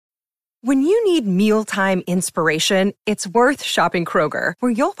When you need mealtime inspiration, it's worth shopping Kroger,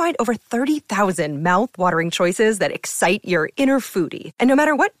 where you'll find over 30,000 mouth-watering choices that excite your inner foodie. And no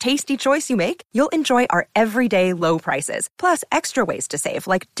matter what tasty choice you make, you'll enjoy our everyday low prices, plus extra ways to save,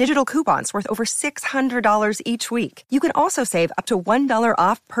 like digital coupons worth over $600 each week. You can also save up to $1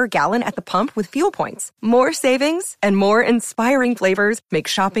 off per gallon at the pump with fuel points. More savings and more inspiring flavors make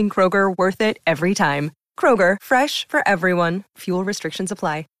shopping Kroger worth it every time. Kroger, fresh for everyone. Fuel restrictions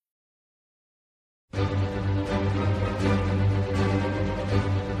apply.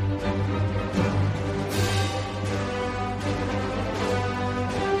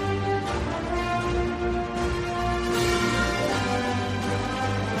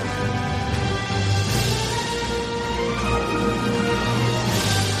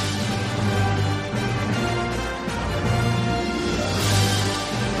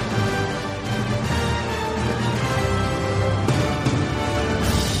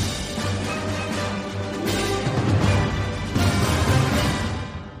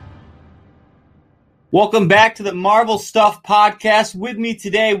 Welcome back to the Marvel Stuff Podcast. With me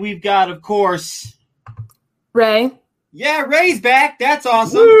today, we've got, of course, Ray. Yeah, Ray's back. That's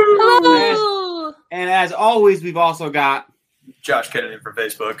awesome. Hello. And as always, we've also got Josh Kennedy from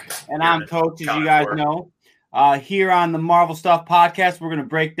Facebook. And I'm Coach, as you guys know. Here on the Marvel Stuff Podcast, we're going to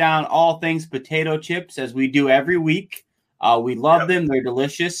break down all things potato chips as we do every week. We love them. They're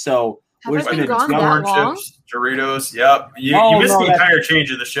delicious. So we're just going to corn chips, Doritos. Yep. You missed the entire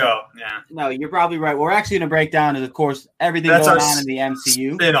change of the show. Yeah. No, you're probably right. We're actually going to break down, of course, everything going on in the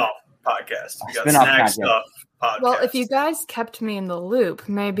MCU. Spin-off podcast. We got snack stuff podcast. Well, if you guys kept me in the loop,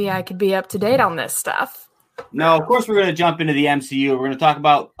 maybe I could be up to date on this stuff. No, of course, we're going to jump into the MCU. We're going to talk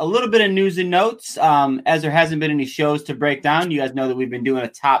about a little bit of news and notes. As there hasn't been any shows to break down, you guys know that we've been doing a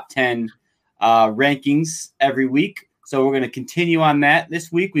top 10 rankings every week. So we're going to continue on that.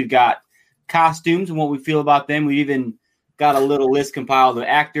 This week, we've got costumes and what we feel about them. We've even got a little list compiled of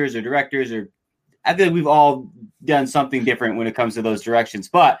actors or directors, or I feel like we've all done something different when it comes to those directions.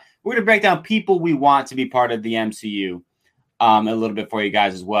 But we're going to break down people we want to be part of the MCU a little bit for you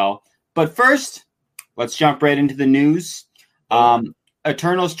guys as well. But first, let's jump right into the news.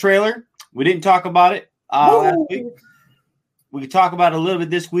 Eternals trailer. We didn't talk about it last week. We could talk about it a little bit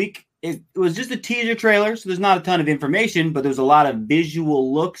this week. It was just a teaser trailer, so there's not a ton of information, but there's a lot of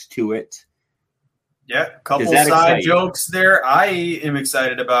visual looks to it. Yeah, a couple side jokes there. I am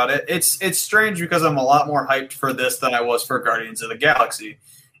excited about it. It's strange because I'm a lot more hyped for this than I was for Guardians of the Galaxy,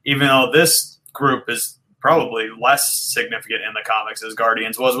 even though this group is probably less significant in the comics as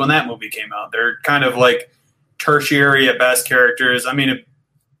Guardians was when that movie came out. They're kind of like tertiary at best characters. I mean,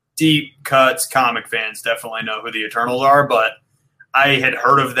 deep cuts comic fans definitely know who the Eternals are, but I had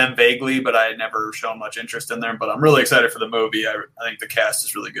heard of them vaguely, but I had never shown much interest in them. But I'm really excited for the movie. I think the cast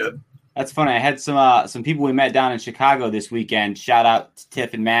is really good. That's funny. I had some people we met down in Chicago this weekend. Shout out to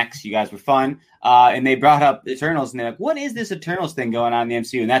Tiff and Max. You guys were fun. And they brought up Eternals, and they're like, what is this Eternals thing going on in the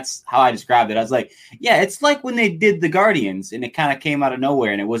MCU? And that's how I described it. I was like, yeah, it's like when they did the Guardians, and it kind of came out of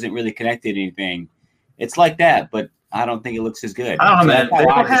nowhere, and it wasn't really connected to anything. It's like that, but I don't think it looks as good. I don't know,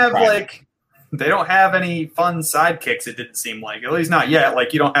 man. They don't have any fun sidekicks, it didn't seem like. At least not yet.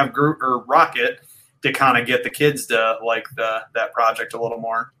 Like, you don't have Groot or Rocket to kind of get the kids to like that project a little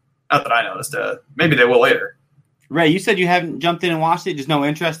more. Not that I noticed. Maybe they will later. Ray, you said you haven't jumped in and watched it? Just no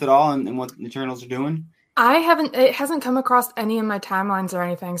interest at all in what the Eternals are doing? I haven't. It hasn't come across any of my timelines or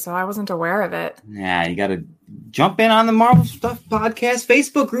anything, so I wasn't aware of it. Yeah, you got to jump in on the Marvel Stuff Podcast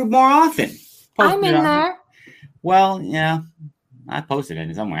Facebook group more often. I'm in there. Well, yeah. I posted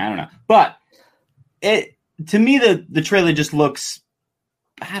it somewhere. I don't know. But to me, the trailer just looks,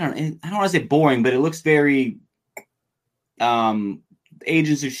 I don't want to say boring, but it looks very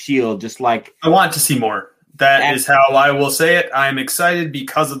Agents of S.H.I.E.L.D., just like... I want to see more. That is how I will say it. I'm excited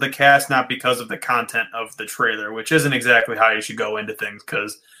because of the cast, not because of the content of the trailer, which isn't exactly how you should go into things,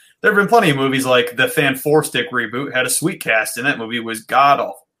 because there have been plenty of movies like the Fan 4-Stick reboot had a sweet cast, and that movie was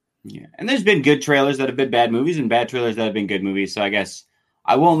god-awful. Yeah, and there's been good trailers that have been bad movies and bad trailers that have been good movies, so I guess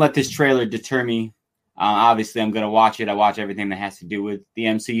I won't let this trailer deter me. Obviously, I'm going to watch it. I watch everything that has to do with the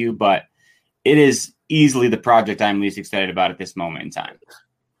MCU, but it is easily the project I'm least excited about at this moment in time.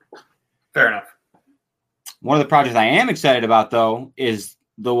 Fair enough. One of the projects I am excited about, though, is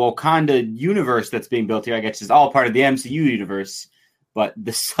the Wakanda universe that's being built here. I guess it's all part of the MCU universe, but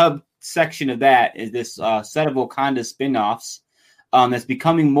the subsection of that is this set of Wakanda spin-offs that's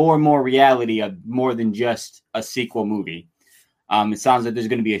becoming more and more reality of more than just a sequel movie. It sounds like there's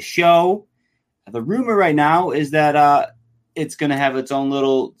going to be a show. The rumor right now is that it's going to have its own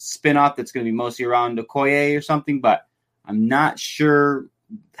little spin-off that's going to be mostly around Okoye or something, but I'm not sure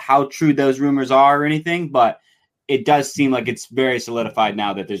how true those rumors are or anything, but it does seem like it's very solidified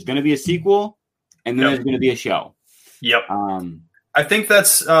now that there's going to be a sequel and then there's going to be a show. Yep. I think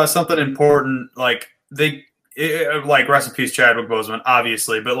that's something important. Like like rest in peace Chadwick Boseman,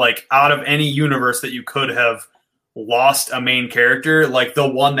 obviously, but like out of any universe that you could have lost a main character, like the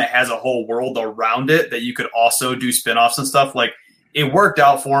one that has a whole world around it that you could also do spinoffs and stuff, like it worked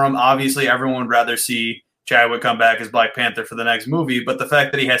out for him. Obviously, everyone would rather see Chadwick come back as Black Panther for the next movie, but the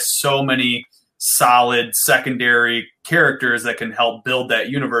fact that he has so many solid secondary characters that can help build that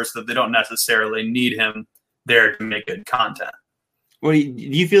universe that they don't necessarily need him there to make good content. Well, do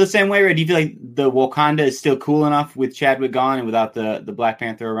you feel the same way, or do you feel like the Wakanda is still cool enough with Chadwick gone and without the Black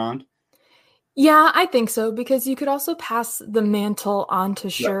Panther around? Yeah, I think so, because you could also pass the mantle on to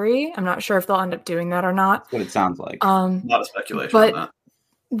Shuri. Yeah. I'm not sure if they'll end up doing that or not. That's what it sounds like. A lot of speculation but on that.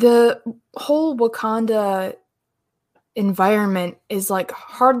 The whole Wakanda environment is like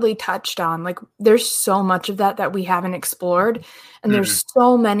hardly touched on. Like there's so much of that we haven't explored, and there's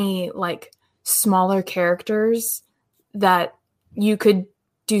so many like smaller characters that you could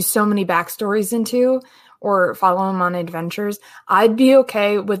do so many backstories into or follow them on adventures. I'd be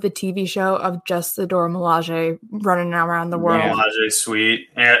okay with the TV show of just the Dora Milaje running around the world. Yeah, Milaje's sweet.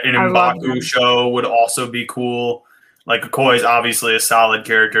 And an M'Baku show would also be cool. Like Okoye's obviously a solid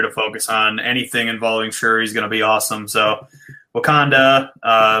character to focus on. Anything involving Shuri is going to be awesome. So Wakanda,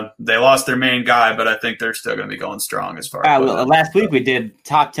 they lost their main guy, but I think they're still going to be going strong as far as last week we did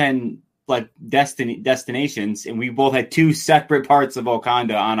top 10 like destinations, and we both had 2 separate parts of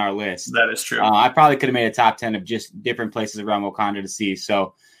Wakanda on our list. That is true. I probably could have made a top 10 of just different places around Wakanda to see.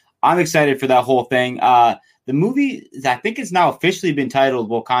 So I'm excited for that whole thing. The movie, I think, it's now officially been titled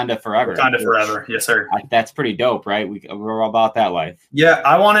Wakanda Forever. Wakanda Forever, yes, sir. That's pretty dope, right? We're all about that life. Yeah,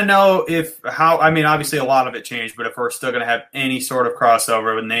 I want to know obviously a lot of it changed, but if we're still going to have any sort of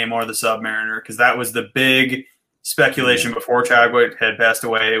crossover with Namor the Submariner, because that was the big speculation before Chadwick had passed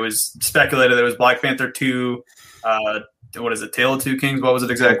away. It was speculated that it was Black Panther 2, what is it, Tale of Two Kings? What was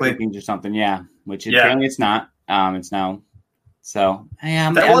it exactly? Tale of Two Kings or something, yeah. Which apparently it's not. It's now. So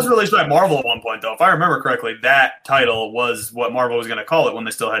that was released by Marvel at one point, though. If I remember correctly, that title was what Marvel was going to call it when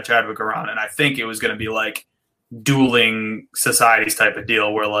they still had Chadwick around, and I think it was going to be like dueling societies type of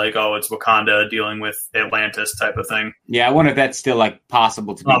deal, where like, oh, it's Wakanda dealing with Atlantis type of thing. Yeah, I wonder if that's still like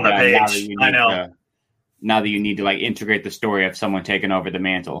possible to be on the page. I know. Now that you need to like integrate the story of someone taking over the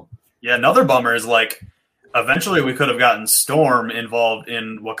mantle. Yeah, another bummer is like eventually we could have gotten Storm involved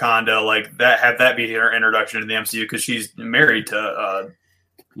in Wakanda, like that, have that be her introduction to the MCU, because she's married to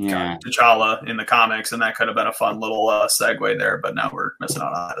T'Challa in the comics, and that could have been a fun little segue there. But now we're missing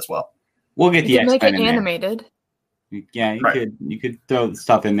out on that as well. We'll get the X-Men make it animated. Yeah, you could throw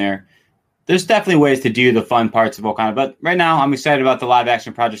stuff in there. There's definitely ways to do the fun parts of Wakanda, but right now I'm excited about the live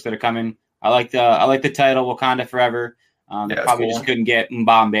action projects that are coming. I like the title Wakanda Forever. Probably just couldn't get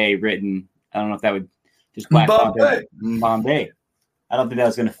Mbappe written. I don't know if that would just Mbappe. I don't think that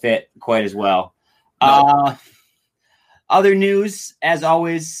was going to fit quite as well. No. Other news, as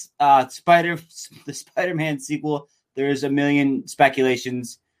always, the Spider-Man sequel. There's a million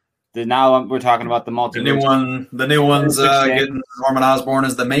speculations. Now we're talking about the multiverse. The new one's getting Norman Osborn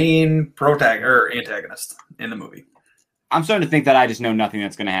as the main antagonist in the movie. I'm starting to think that I just know nothing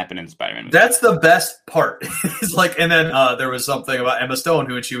that's going to happen in the Spider-Man movie. That's the best part. It's like, and then there was something about Emma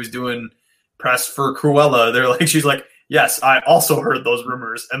Stone when she was doing press for Cruella. She's like, yes, I also heard those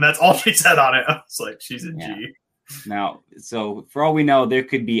rumors, and that's all she said on it. I was like, she's a G. Now, so for all we know, there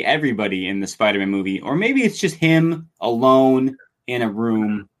could be everybody in the Spider-Man movie, or maybe it's just him alone in a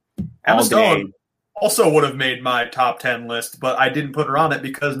room. Emma Stone also would have made my top 10 list, but I didn't put her on it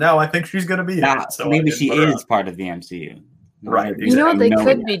because now I think she's going to be in it. So maybe she is part of the MCU. Right. You know what they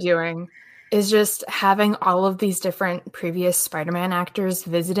could be doing is just having all of these different previous Spider-Man actors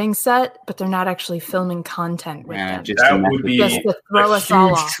visiting set, but they're not actually filming content with them. That would be just to throw us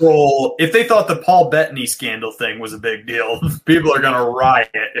all off. Troll. If they thought the Paul Bettany scandal thing was a big deal, people are going to riot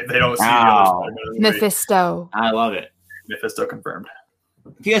if they don't see Mephisto. I love it. Mephisto confirmed.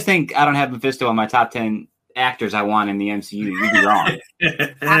 If you guys think I don't have Mephisto on my top 10 actors I want in the MCU, you'd be wrong.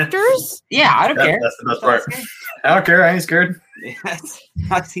 Actors? Yeah, I don't care. That's the best part. I don't care. I ain't scared.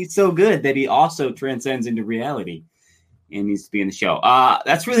 He's so good that he also transcends into reality and needs to be in the show.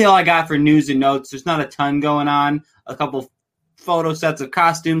 That's really all I got for news and notes. There's not a ton going on. A couple photo sets of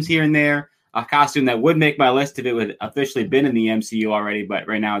costumes here and there. A costume that would make my list if it would officially been in the MCU already, but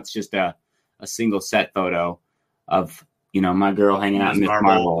right now it's just a single set photo of my girl hanging out in Ms.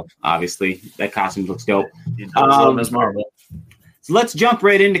 Marvel. Obviously, that costume looks dope. Ms. Marvel. So let's jump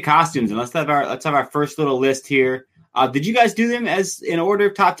right into costumes, and let's have our first little list here. Did you guys do them as in order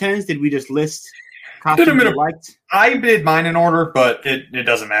of top 10s? Did we just list costumes you liked? I did mine in order, but it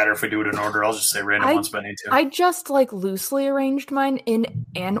doesn't matter if we do it in order. I'll just say random ones if I need to. I just like loosely arranged mine in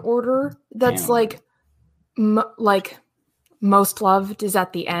an order that's like most loved is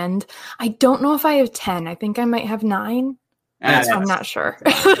at the end. I don't know if I have 10. I think I might have 9. I'm not sure.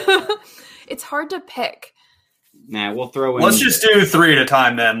 It's hard to pick. Nah, we'll throw in. Let's just do 3 at a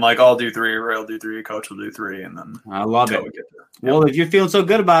time then. Like I'll do 3, Ray will do 3, Coach will do 3, and then I love it. Well, if you're feeling so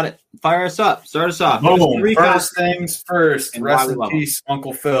good about it, fire us up. Start us off. Boom. First things first. Rest in peace,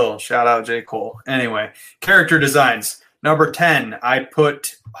 Uncle Phil. Shout out J. Cole. Anyway, character designs. Number 10, I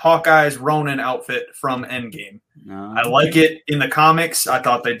put Hawkeye's Ronin outfit from Endgame. I like it in the comics. I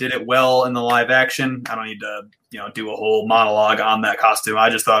thought they did it well in the live action. I don't need to, do a whole monologue on that costume.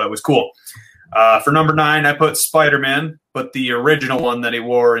 I just thought it was cool. For number 9, I put Spider-Man, but the original one that he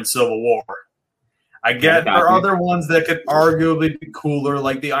wore in Civil War. I get there are other ones that could arguably be cooler,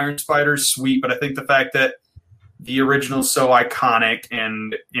 like the Iron Spider's sweet, but I think the fact that the original is so iconic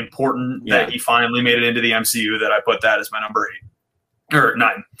and important that he finally made it into the MCU that I put that as my number 8 or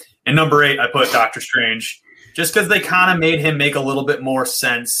 9. And number 8, I put Doctor Strange, just because they kind of made him make a little bit more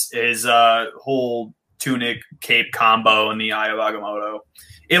sense. His whole tunic cape combo in the Eye of Agamotto.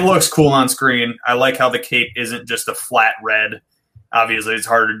 It looks cool on screen. I like how the cape isn't just a flat red. Obviously, it's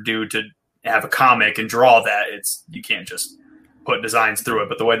harder to do to have a comic and draw that. You can't just put designs through it,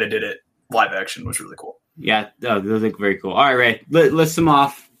 but the way they did it live action was really cool. Yeah, those look very cool. All right, Ray, list them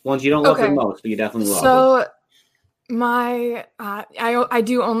off. Ones you don't love the most, but you definitely love. So my I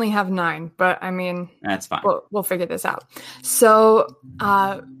do only have 9, but I mean that's fine. We'll figure this out. So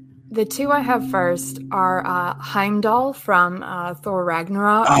the 2 I have first are Heimdall from Thor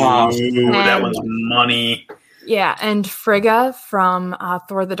Ragnarok. That one's money. Yeah, and Frigga from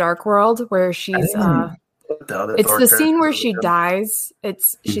Thor: The Dark World, where she's it's the scene where she dies.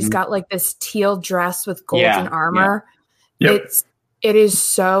 She's got like this teal dress with golden armor. Yeah. Yep. It is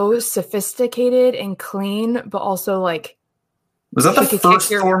so sophisticated and clean, but also like. Was that the first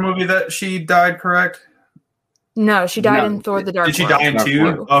Thor movie that she died? Correct. No, she died in Thor: The Dark World. Did she die in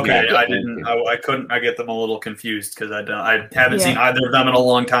 2? Okay, yeah. I didn't. I couldn't. I get them a little confused because I haven't seen either of them in a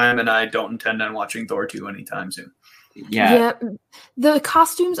long time, and I don't intend on watching Thor 2 anytime soon. Yeah, the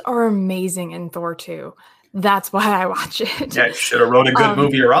costumes are amazing in Thor 2. That's why I watch it. Yeah, you should have wrote a good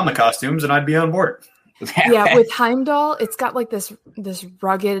movie around the costumes, and I'd be on board. Yeah, with Heimdall, it's got like this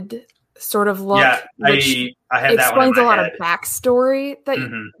rugged sort of look. Yeah, I had that one in my head. Explains a lot of backstory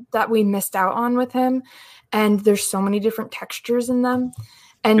that we missed out on with him. And there's so many different textures in them.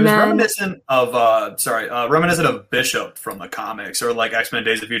 And it was reminiscent of Bishop from the comics, or like X-Men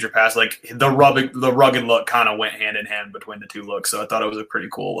Days of Future Past. Like the rugged look kind of went hand in hand between the two looks. So I thought it was a pretty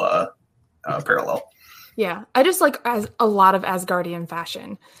cool parallel. Yeah, I just like a lot of Asgardian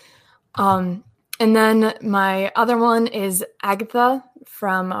fashion. And then my other one is Agatha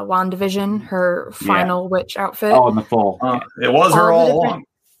from WandaVision, her final witch outfit. Oh, in the fall. It was her all along.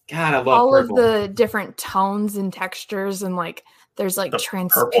 God, I love all purple. Of the different tones and textures, and like there's like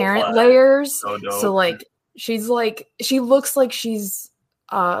transparent layers. So like she looks like she's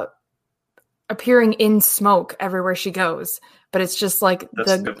appearing in smoke everywhere she goes, but it's just like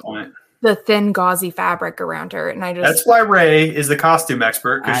that's a good point. The thin gauzy fabric around her, and that's why Ray is the costume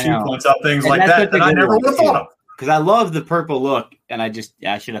expert, because she points out things like that I never would have thought of. Because I love the purple look, and I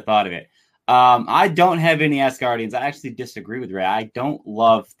should have thought of it. I don't have any Asgardians. I actually disagree with Ray. I don't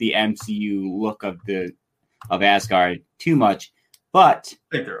love the MCU look of Asgard too much, but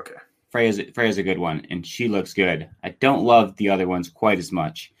I think they're okay. Freya's a good one, and she looks good. I don't love the other ones quite as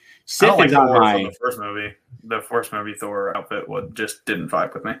much. Sif is on my first movie. The first movie Thor outfit just didn't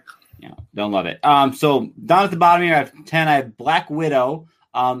vibe with me. Yeah, don't love it. So down at the bottom here, I have 10. I have Black Widow.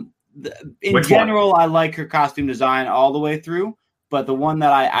 In general, I like her costume design all the way through. But the one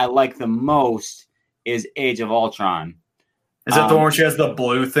that I like the most is Age of Ultron. Is it the one where she has the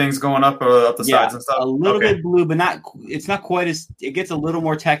blue things going up the sides and stuff? A little bit blue, but it's not quite as. It gets a little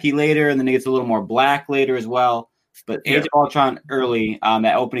more techie later, and then it gets a little more black later as well. But Age of Ultron early,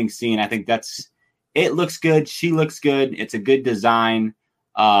 that opening scene, I think it looks good. She looks good. It's a good design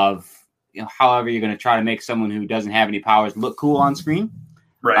of however you're going to try to make someone who doesn't have any powers look cool on screen.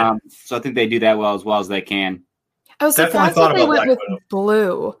 Right. So I think they do that well as they can. I was surprised that they went with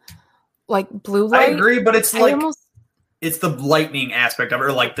blue, like blue light. I agree, but it's it's the lightning aspect of it,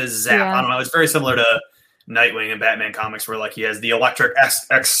 or like the zap. Yeah. I don't know. It's very similar to Nightwing and Batman comics, where like he has the electric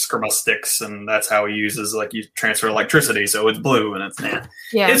Excrema sticks, and that's how he uses you transfer electricity. So it's blue, and it's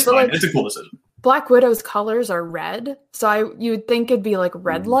it's fine. It's a cool decision. Black Widow's colors are red, so you would think it'd be like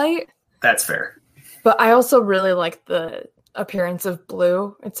red light. That's fair. But I also really like the appearance of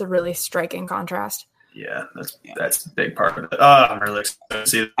blue. It's a really striking contrast. Yeah, that's a big part of it. I'm really excited to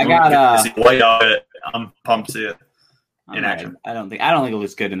see it. I got white of it. I'm pumped to see it in action. I don't think it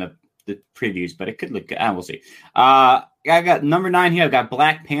looks good in the previews, but it could look good. We'll see. I got number 9 here. I've got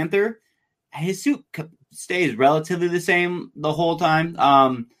Black Panther. His suit stays relatively the same the whole time.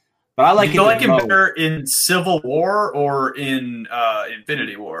 But I like. Do you like him better in Civil War or in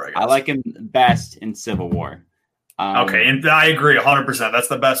Infinity War? I guess I like him best in Civil War. Okay, and I agree 100%. That's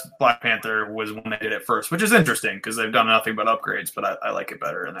the best Black Panther was when they did it first, which is interesting because they've done nothing but upgrades. But I like it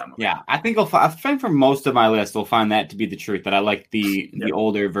better in that movie. Yeah, I think I think for most of my list, we'll find that to be the truth. That I like the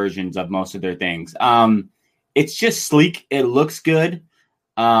older versions of most of their things. It's just sleek. It looks good.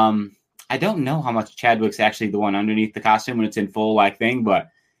 I don't know how much Chadwick's actually the one underneath the costume when it's in full thing, but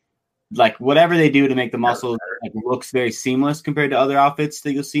whatever they do to make the muscles looks very seamless compared to other outfits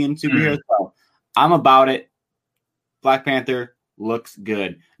that you'll see in superheroes. So I'm about it. Black Panther looks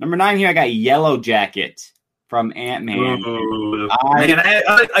good. Number 9 here, I got Yellow Jacket from Ant-Man.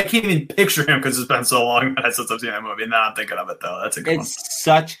 I can't even picture him because it's been so long since I've seen that movie. Now I'm thinking of it though. That's a good one. It's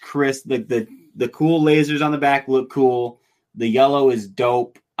such crisp. The cool lasers on the back look cool. The yellow is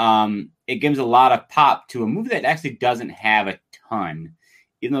dope. It gives a lot of pop to a movie that actually doesn't have a ton.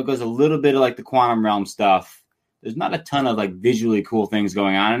 Even though it goes a little bit of the Quantum Realm stuff, there's not a ton of visually cool things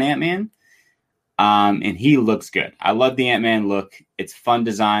going on in Ant-Man. And he looks good. I love the Ant-Man look. It's fun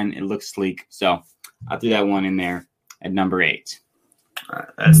design. It looks sleek. So I threw that one in there at number 8. All right,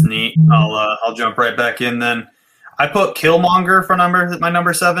 that's neat. I'll jump right back in then. I put Killmonger for my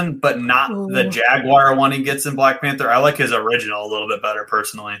number 7, but not the Jaguar one he gets in Black Panther. I like his original a little bit better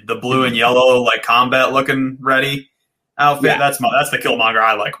personally. The blue and yellow combat looking ready outfit. Yeah. That's the Killmonger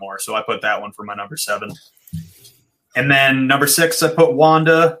I like more. So I put that one for my number 7. And then number 6, I put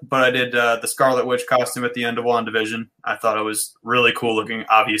Wanda, but I did the Scarlet Witch costume at the end of WandaVision. I thought it was really cool looking.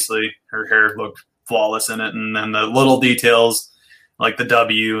 Obviously, her hair looked flawless in it. And then the little details like the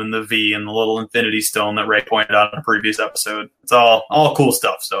W and the V and the little Infinity Stone that Ray pointed out in a previous episode. It's all cool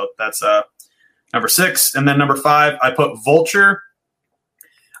stuff. So that's number 6. And then number 5, I put Vulture.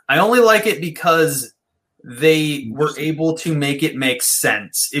 I only like it because they were able to make it make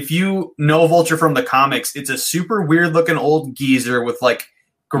sense. If you know Vulture from the comics, it's a super weird looking old geezer with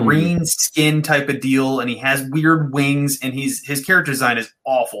green skin type of deal, and he has weird wings, and his character design is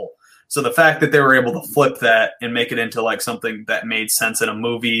awful. So the fact that they were able to flip that and make it into something that made sense in a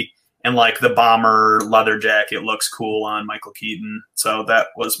movie, and the bomber leather jacket looks cool on Michael Keaton. So that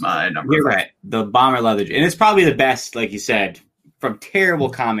was my number. You're right. The bomber leather, and it's probably the best, like you said, from terrible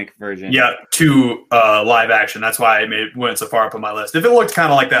comic version. Yeah, to live action. That's why it went so far up on my list. If it looked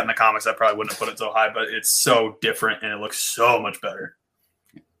kind of like that in the comics, I probably wouldn't have put it so high, but it's so different and it looks so much better.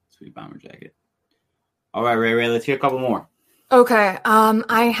 Sweet bomber jacket. All right, Ray, let's hear a couple more. Okay.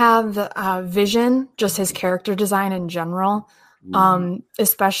 I have Vision, just his character design in general,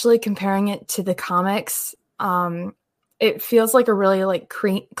 especially comparing it to the comics. It feels like a really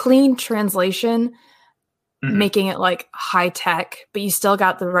clean translation. Mm-hmm. Making it high tech, but you still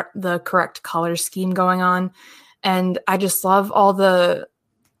got the correct color scheme going on. And I just love all the,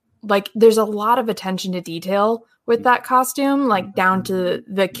 there's a lot of attention to detail with that costume, down to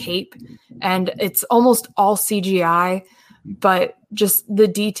the cape, and it's almost all CGI, but just the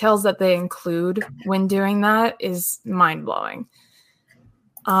details that they include when doing that is mind blowing.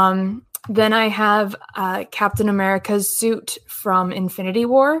 Then I have Captain America's suit from Infinity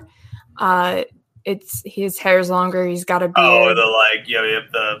War. His hair's longer. He's got a beard. Oh, looking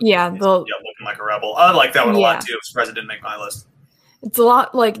like a rebel. I like that one a lot too. I'm surprised it didn't make my list. It's a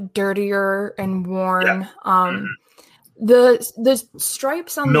lot dirtier and worn. Yeah. The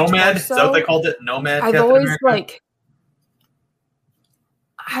stripes on Nomad. The torso, is that what they called it? Nomad. I've Captain always America?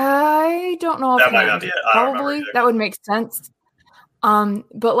 I don't know if that might not be it. Probably that would make sense.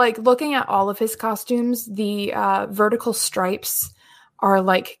 But looking at all of his costumes, the vertical stripes are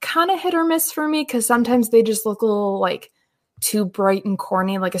kind of hit or miss for me because sometimes they just look a little too bright and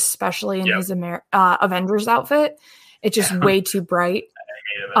corny, especially in his Avengers outfit. It's just way too bright.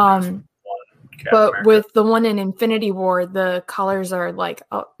 But with the one in Infinity War, the colors are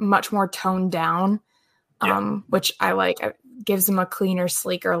much more toned down, which I like. It gives them a cleaner,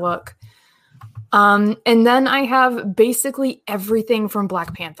 sleeker look. And then I have basically everything from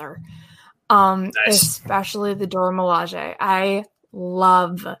Black Panther, especially the Dora Milaje. I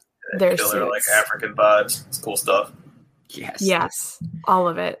love their suits. African vibes. It's cool stuff. Yes, all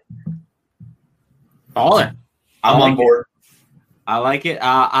of it. All of it. I'm on board. I like it.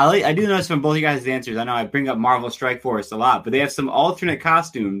 I do notice from both you guys' answers. I know I bring up Marvel Strike Force a lot, but they have some alternate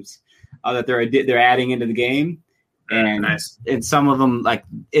costumes that they're adding into the game. And nice. And some of them, like,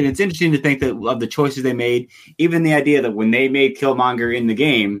 and it's interesting to think that of the choices they made, even the idea that when they made Killmonger in the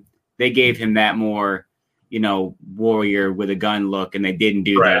game, they gave him that more, warrior with a gun look, and they didn't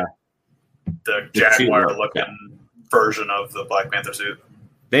do the Jaguar looking version of the Black Panther suit.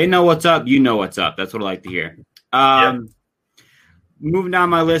 They know what's up. You know what's up. That's what I like to hear. Moving down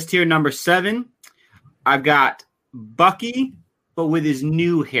my list here, number 7, I've got Bucky, but with his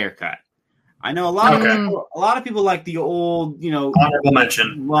new haircut. I know a lot of people like the old, honorable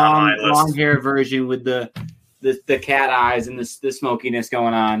mention, long hair version with the cat eyes and the smokiness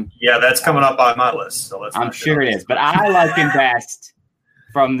going on. Yeah, that's coming up on my list. So I'm sure it is, but I like him best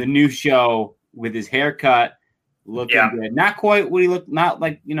from the new show with his haircut, looking good. Not quite what he looked, not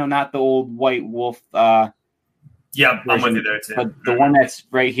like not the old White Wolf. I'm with you there too. But the one that's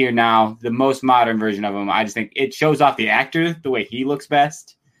right here now, the most modern version of him, I just think it shows off the actor the way he looks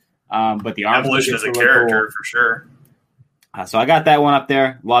best. But the evolution as a character for sure. So I got that one up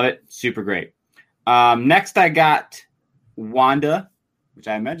there. Love it. Super great. Next, I got Wanda, which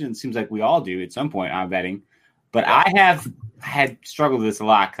I imagine seems like we all do at some point. I'm betting, but I have had struggled with this a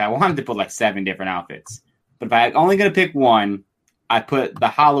lot because I wanted to put like 7 different outfits. But if I'm only going to pick one, I put the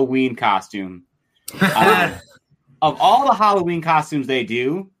Halloween costume. Of all the Halloween costumes they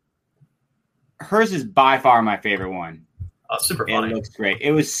do, hers is by far my favorite one. Oh, super funny. It looks great.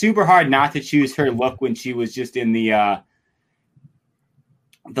 It was super hard not to choose her look when she was just in the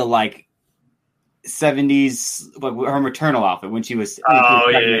like 70s, like her maternal outfit when she was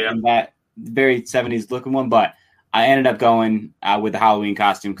in that very 70s looking one. But I ended up going with the Halloween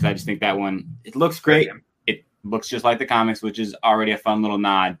costume because I just think that one, it looks great. It looks just like the comics, which is already a fun little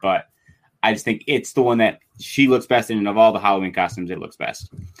nod. But I just think it's the one that she looks best in, and of all the Halloween costumes, it looks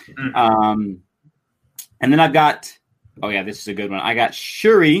best. And then I've got. Oh yeah, this is a good one. I got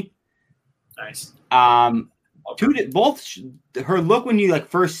Shuri. Nice. Both her look when you like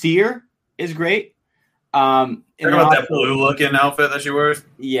first see her is great. And about that blue looking outfit that she wears.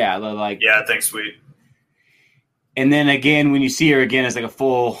 Yeah, I think sweet. And then again, when you see her again, it's like a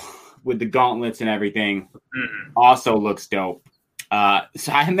full with the gauntlets and everything. Also looks dope.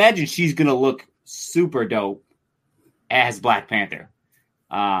 So I imagine she's gonna look super dope as Black Panther.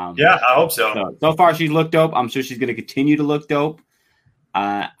 I hope so. So far, she's looked dope. I'm sure she's going to continue to look dope.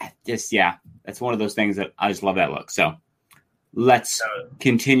 That's one of those things that I just love that look. So let's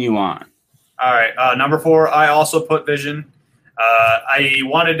continue on. All right. Number 4, I also put Vision. I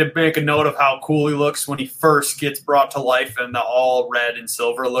wanted to make a note of how cool he looks when he first gets brought to life in the all red and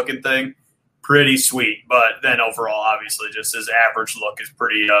silver looking thing. Pretty sweet. But then overall, obviously, just his average look is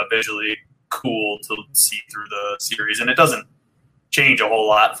pretty visually cool to see through the series. And it doesn't change a whole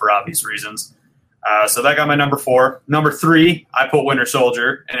lot for obvious reasons. So that got my number 4. Number 3, I put Winter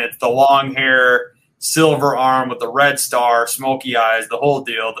Soldier, and it's the long hair, silver arm with the red star, smoky eyes, the whole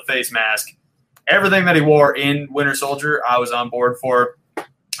deal, the face mask. Everything that he wore in Winter Soldier, I was on board for.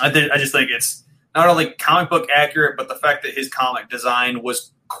 I just think it's not only comic book accurate, but the fact that his comic design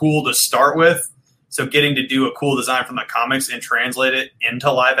was cool to start with. So getting to do a cool design from the comics and translate it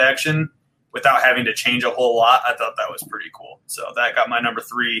into live action without having to change a whole lot, I thought that was pretty cool. So that got my number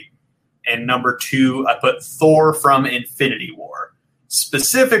 3. And number 2, I put Thor from Infinity War.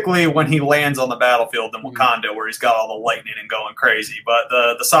 Specifically when he lands on the battlefield in Wakanda where he's got all the lightning and going crazy. But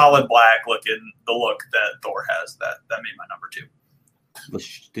the solid black looking, the look that Thor has, that made my number 2.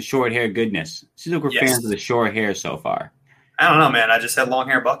 The short hair goodness. Seems like we're fans of the short hair so far. I don't know, man. I just had long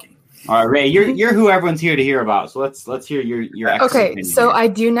hair Bucky. All right, Ray, you're who everyone's here to hear about. So let's hear your okay. So here. I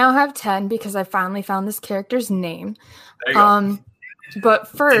do now have 10 because I finally found this character's name. There you go. But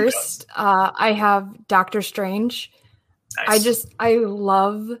first, I have Doctor Strange. Nice. I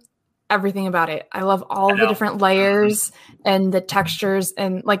love everything about it. I love all of the different layers and the textures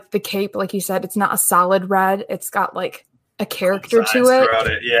and like the cape, like you said, it's not a solid red. It's got like a character to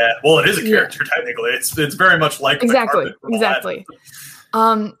it. Yeah. Well, it is a character technically. It's very much like exactly.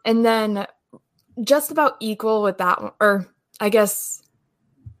 And then just about equal with that one, or I guess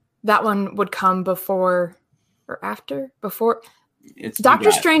that one would come before or after. Before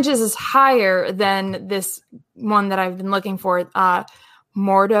Doctor Strange's is higher than this one that I've been looking for.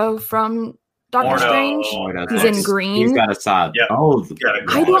 Mordo from Doctor Strange. He's in green. He's got a side. Yeah. Oh,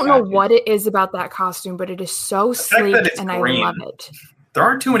 I don't know what it is about that costume, but it is so sleek and green. I love it. There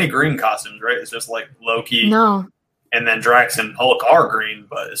aren't too many green costumes, right? It's just like Loki. No. And then Drax and Hulk are green,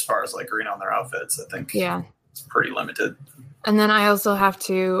 but as far as like green on their outfits, I think it's pretty limited. And then I also have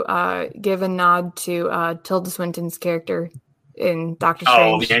to give a nod to Tilda Swinton's character in Doctor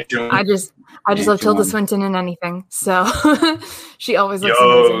Strange. I just love Tilda Swinton in anything. So she always looks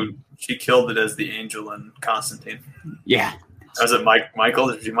amazing. She killed it as the angel in Constantine. Yeah. Was it Michael?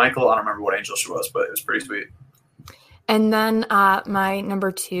 Did she Michael? I don't remember what angel she was, but it was pretty sweet. And then my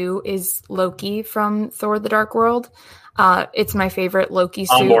number 2 is Loki from Thor: The Dark World. It's my favorite Loki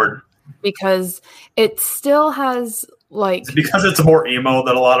suit. On board. Because it still has like... Because it's more emo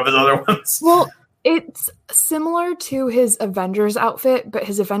than a lot of his other ones. Well, it's similar to his Avengers outfit, but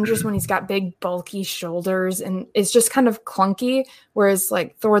his Avengers when he's got big bulky shoulders and it's just kind of clunky, whereas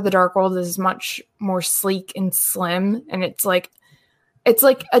like Thor: The Dark World is much more sleek and slim, and it's like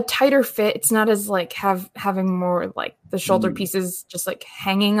a tighter fit. It's not as like having more like the shoulder pieces just like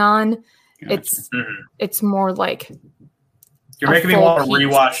hanging on. Gotcha. It's more like you're making me want to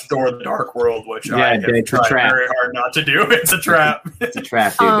rewatch Thor: The Dark World, which I have tried very hard not to do. It's a trap. It's a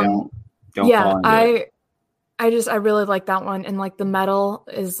trap, dude. Don't yeah, I really like that one, and like the metal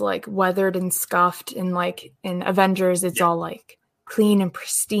is like weathered and scuffed, and like in Avengers it's all like clean and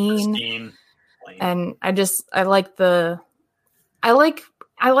pristine. And I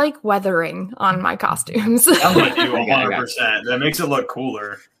like weathering on my costumes. I'm with you 100%. That makes it look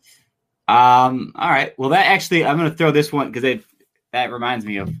cooler. All right. Well, that actually, I'm going to throw this one because that reminds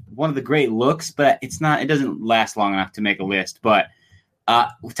me of one of the great looks, but it doesn't last long enough to make a list. But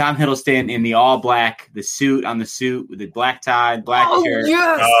Tom Hiddleston in the all black, the suit with the black tie, black shirt.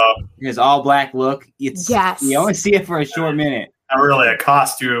 Yes. His all black look. Yes. You only see it for a short minute. Not really a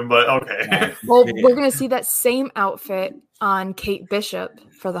costume, but okay. Well, we're going to see that same outfit on Kate Bishop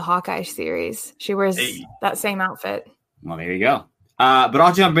for the Hawkeye series. She wears that same outfit. Well, there you go. But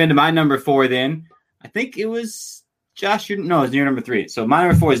I'll jump into my number 4 then. I think it was Josh. It was your number 3. So my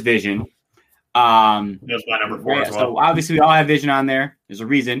number 4 is Vision. That was my number 4 as well. So obviously we all have Vision on there. There's a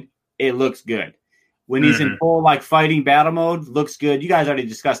reason. It looks good. When he's in full like fighting battle mode, looks good. You guys already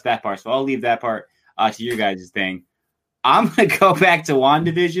discussed that part, so I'll leave that part to your guys' thing. I'm going to go back to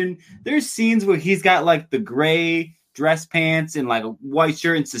WandaVision. There's scenes where he's got like the gray dress pants and like a white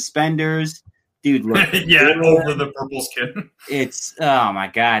shirt and suspenders. Dude, look. Yeah, over the purple skin. It's, oh my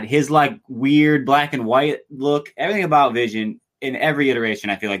God. His like weird black and white look, everything about Vision in every iteration,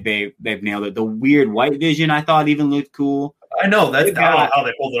 I feel like they've nailed it. The weird white Vision I thought even looked cool. I know. I don't know how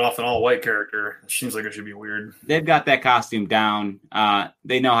they pulled it off an all-white character. It seems like it should be weird. They've got that costume down.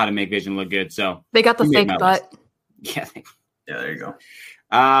 They know how to make Vision look good. So they got the fake butt. Yeah. Yeah, there you go.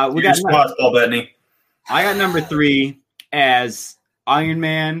 We got spots, Paul Bettany. I got number 3 as Iron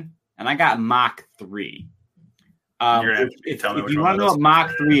Man, and I got Mach 3. If you want to know what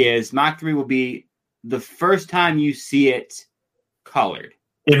Mach 3 is, Mach 3 will be the first time you see it colored.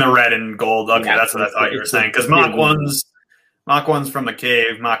 In the red and gold. Okay, yeah, that's what I thought you were saying. Because Mach 1's from the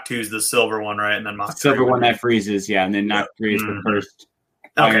cave. Mach 2's the silver one, right? And then Mach 3. Silver one that freezes, yeah. And then Mach 3 is the first.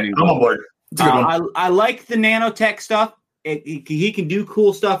 Okay, I'm on board. I like the nanotech stuff. He can do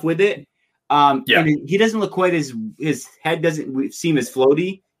cool stuff with it. And he doesn't look quite as his head doesn't seem as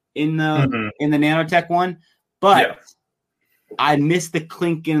floaty in the nanotech one, but I miss the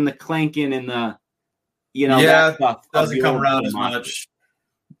clinking and the clanking and the that stuff. Doesn't come around as much.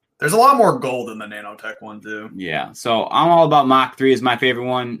 There's a lot more gold in the nanotech one too. Yeah, so I'm all about Mach 3 is my favorite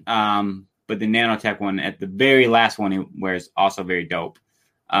one, but the nanotech one at the very last one he wears also very dope.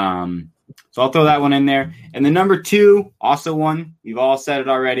 So I'll throw that one in there. And the number 2, also one, you've all said it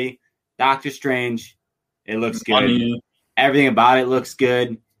already, Doctor Strange. It looks good. Funny. Everything about it looks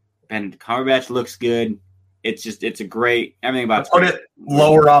good. And Cumberbatch looks good. It's a great, everything about it. Put it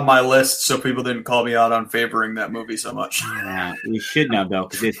lower on my list so people didn't call me out on favoring that movie so much. Yeah, we shouldn't have, though,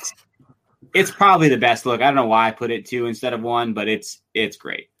 because it's probably the best look. I don't know why I put it 2 instead of 1, but it's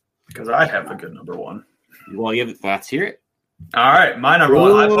great. Because I have a good number 1. Well, let's hear it. All right, my number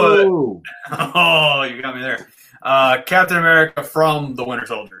 1. I put. Oh, you got me there. Captain America from The Winter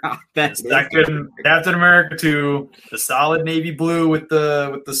Soldier. Oh, that's Captain America 2, the solid navy blue with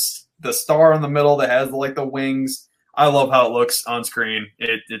the star in the middle that has the wings. I love how it looks on screen.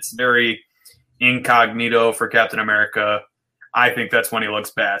 It's very incognito for Captain America. I think that's when he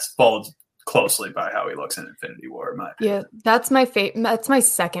looks best, followed closely by how he looks in Infinity War. Yeah, that's my That's my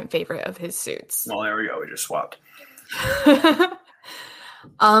second favorite of his suits. Well, there we go. We just swapped.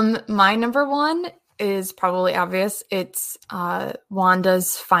 My number 1 is probably obvious. It's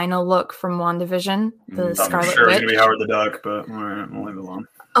Wanda's final look from WandaVision, the Scarlet Witch. It's gonna be Howard the Duck, but all right, we'll leave it alone.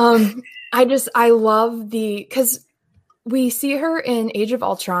 I love because we see her in Age of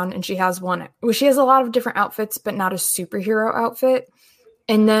Ultron, and she has a lot of different outfits, but not a superhero outfit.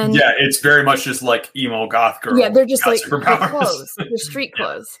 And then it's very much just like emo goth girl. Yeah, they're just like her clothes, the street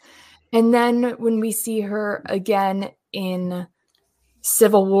clothes. And then when we see her again in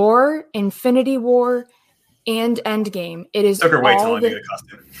Civil War, Infinity War, and Endgame, it is took her way too long to get a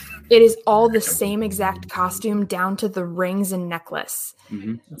costume. It is all the same exact costume down to the rings and necklace.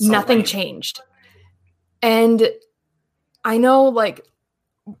 Mm-hmm. Nothing changed. And I know, like,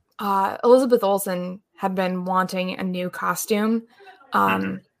 Elizabeth Olsen had been wanting a new costume.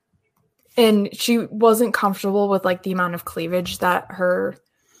 And she wasn't comfortable with, like, the amount of cleavage that her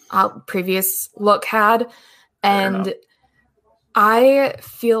previous look had. And I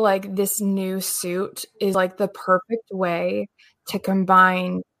feel like this new suit is, like, the perfect way to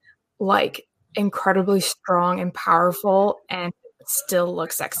combine, like, incredibly strong and powerful and still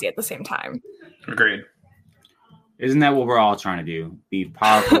look sexy at the same time. Agreed. Isn't that what we're all trying to do? Be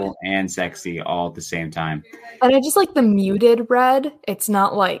powerful and sexy all at the same time. And I just like the muted red. It's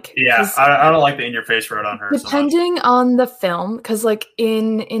not like... Yeah, I don't like the in-your-face red on her. Depending on the film, because, like,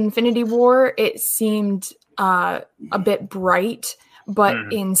 in Infinity War, it seemed a bit bright, but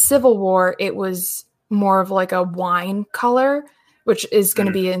in Civil War, it was more of, like, a wine color, which is going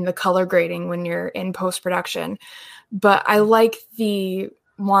to be in the color grading when you're in post-production. But I like the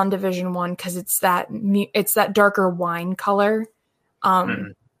WandaVision one because it's that darker wine color,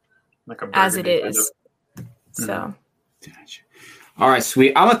 like as it is. So, all right,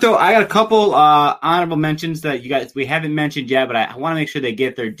 sweet. I got a couple honorable mentions that we haven't mentioned yet, but I want to make sure they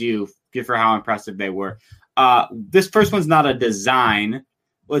get their due for how impressive they were. This first one's not a design.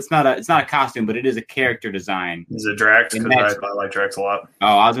 Well, it's not a costume, but it is a character design. Is it Drax? Because I like Drax a lot. Oh,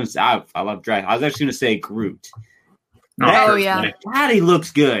 I was going to say I love Drax. I was actually going to say Groot. Yeah. God, he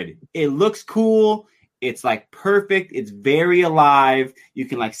looks good. It looks cool. It's like perfect. It's very alive. You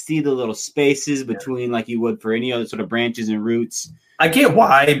can like see the little spaces between like you would for any other sort of branches and roots. I get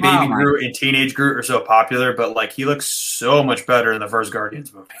why Baby Groot and Teenage Groot are so popular, but like he looks so much better in the first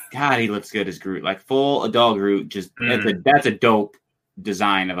Guardians movie. God, he looks good as Groot. Like full adult Groot. Just that's a dope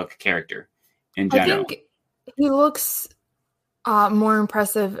design of a character in general. I think he looks more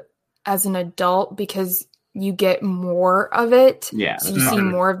impressive as an adult because you get more of it. Yeah. So you see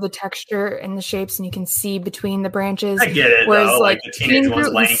more of the texture and the shapes, and you can see between the branches. I get it. Whereas like the teenage one's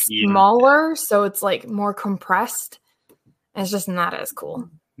lanky, smaller, so it's like more compressed. And it's just not as cool.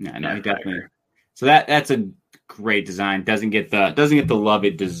 No, definitely. So that's a great design. Doesn't get the love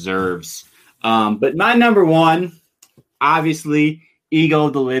it deserves. But my number one, obviously, Ego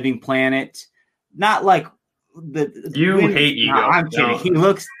of the Living Planet. Not like hate Ego. No, I'm kidding. It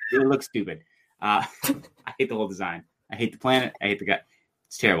looks stupid. I hate the whole design. I hate the planet. I hate the guy.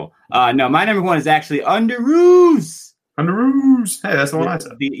 It's terrible. No, my number one is actually Underoos. Underoos. Hey, that's the one I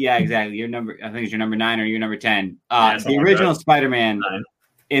said. Yeah, exactly. I think it's your number 9 or your number 10. The original Spider-Man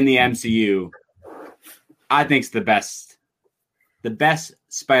in the MCU, I think, is the best. The best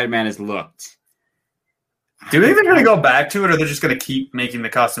Spider-Man has looked. Do you think they're going to go back to it, or they're just going to keep making the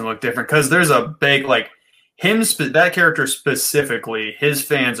costume look different? Because there's a big, like, that character specifically, his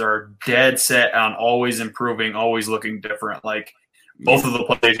fans are dead set on always improving, always looking different. Like, both of the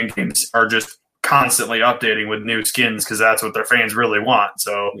PlayStation games are just constantly updating with new skins because that's what their fans really want.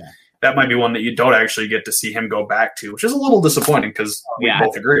 So that might be one that you don't actually get to see him go back to, which is a little disappointing because we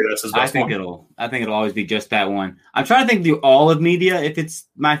both agree that's his best one. I think it'll always be just that one. I'm trying to think through all of media if it's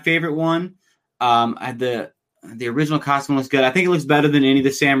my favorite one. The original costume looks good. I think it looks better than any of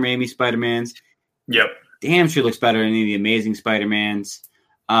the Sam Raimi Spider-Mans. Yep. Damn sure looks better than any of the Amazing Spider-Mans.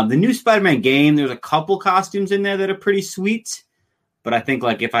 The new Spider-Man game, there's a couple costumes in there that are pretty sweet. But I think,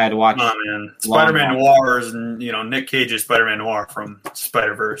 like, if I had to watch... Oh, man. Spider-Man Noir is, Nick Cage's Spider-Man Noir from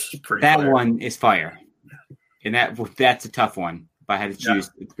Spider-Verse. That one is fire. And that's a tough one. If I had to choose,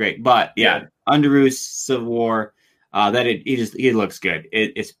 it's great. But, Underoos, Civil War, he looks good.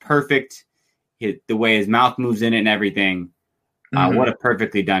 It's perfect. The way his mouth moves in it and everything. What a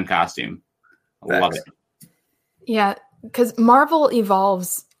perfectly done costume. I love it. Yeah, because Marvel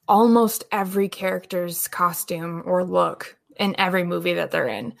evolves almost every character's costume or look in every movie that they're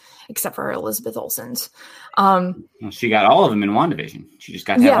in, except for Elizabeth Olsen's. She got all of them in WandaVision. She just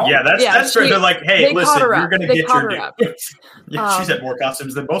got to have all. Yeah, that's fair. They're like, hey, listen, you're going to get your up. She's had more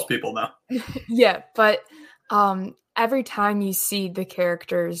costumes than most people now. Yeah, but every time you see the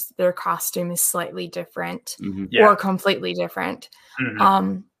characters, their costume is slightly different or completely different.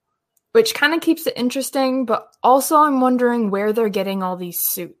 Which kind of keeps it interesting, but also I'm wondering where they're getting all these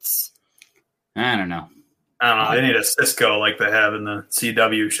suits. I don't know. They need a Cisco like they have in the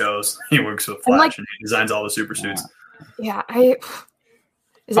CW shows. He works with Flash and he designs all the super suits. Yeah,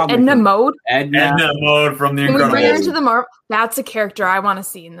 is it Edna Mode? Edna Mode from the Incredibles. Can we bring her into the Marvel? That's a character I want to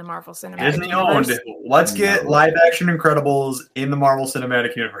see in the Marvel Cinematic Universe. Disney owned. Let's get live action Incredibles in the Marvel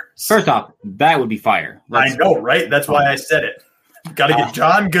Cinematic Universe. First off, that would be fire. I know, right? That's why I said it. Got to get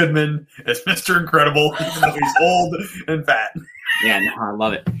John Goodman as Mr. Incredible, even though he's old and fat. Yeah, no, I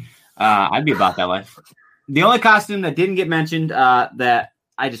love it. I'd be about that life. The only costume that didn't get mentioned that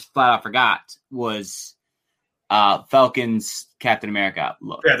I just flat out forgot was Falcon's Captain America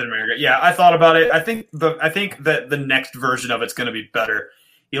look. Captain America. Yeah, I thought about it. I think that the next version of it's going to be better.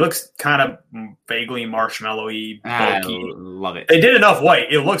 He looks kind of vaguely marshmallowy, bulky. I love it. They did enough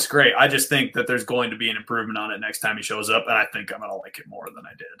white. It looks great. I just think that there's going to be an improvement on it next time he shows up, and I think I'm going to like it more than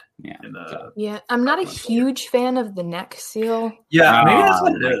I did. Yeah. I'm not a huge fan of the neck seal. Yeah, maybe that's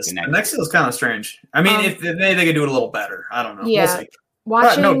what it is. The neck seal is kind of strange. I mean, if they could do it a little better. I don't know. Yeah. We'll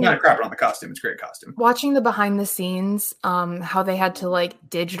see. Not crap on the costume. It's a great costume. Watching the behind the scenes, how they had to like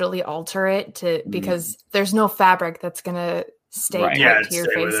digitally alter it because there's no fabric that's gonna stay tight to your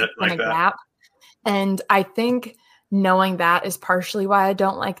face. It's gonna gap. And I think knowing that is partially why I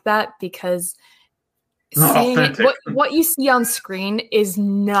don't like that, because seeing what you see on screen is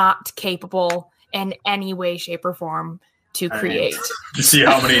not capable in any way, shape, or form to create. Did you see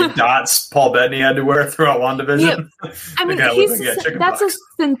how many dots Paul Bettany had to wear throughout WandaVision? Yeah. I mean, that's a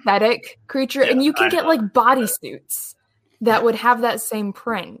synthetic creature, and you can get like bodysuits that would have that same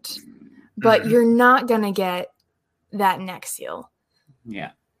print, but you're not going to get that neck seal.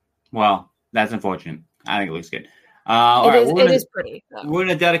 Yeah. Well, that's unfortunate. I think it looks good. It is pretty. We're going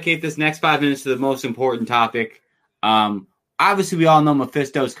to dedicate this next 5 minutes to the most important topic. Obviously, we all know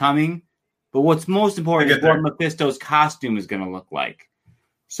Mephisto's coming. But what's most important is what Mephisto's costume is going to look like.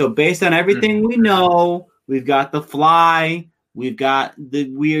 So based on everything we know, we've got the fly, we've got the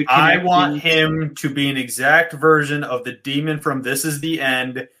weird connection. I want him to be an exact version of the demon from This Is the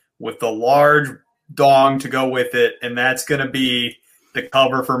End with the large dong to go with it, and that's going to be the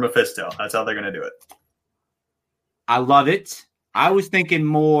cover for Mephisto. That's how they're going to do it. I love it. I was thinking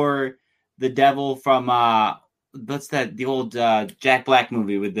more the devil from, the old Jack Black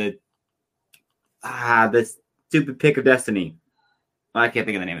movie with the stupid Pick of Destiny. I can't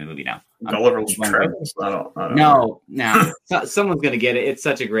think of the name of the movie now. Gulliver's Travels? I don't know. No. Someone's going to get it. It's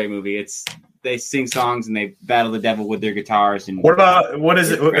such a great movie. They sing songs and they battle the devil with their guitars. And what is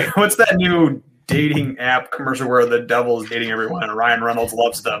it? What's that new dating app commercial where the devil is dating everyone and Ryan Reynolds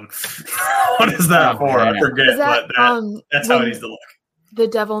loves them? What is that for? I forget. But that's how it needs to look. The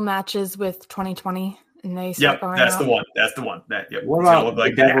devil matches with 2020 and they start going that's out. That's the one. What about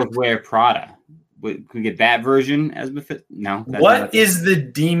the devil wear Prada? Can we get that version as Mephisto? No. What is the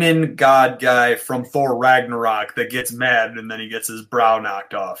demon god guy from Thor Ragnarok that gets mad and then he gets his brow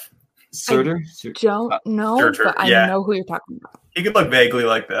knocked off? Surtur? Don't know, but I know who you're talking about. He could look vaguely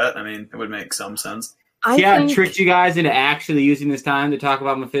like that. I mean, it would make some sense. I tricked you guys into actually using this time to talk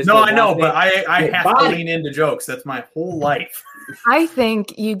about Mephisto. No, I know, but I have to lean into jokes. That's my whole life. I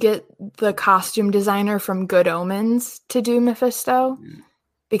think you get the costume designer from Good Omens to do Mephisto.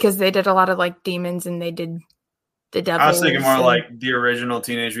 Because they did a lot of like demons and they did the devil. I was thinking more like the original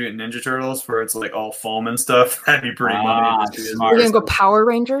Teenage Mutant Ninja Turtles, where it's like all foam and stuff. That'd be pretty funny. We're gonna go Power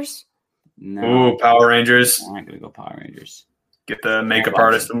Rangers. No. Ooh, Power Rangers. I'm not gonna go Power Rangers. Get the makeup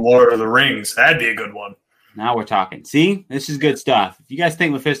artist from Lord of the Rings. That'd be a good one. Now we're talking. See, this is good stuff. If you guys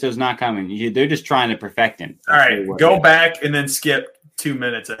think Mephisto's not coming, they're just trying to perfect him. All right, go back and then skip 2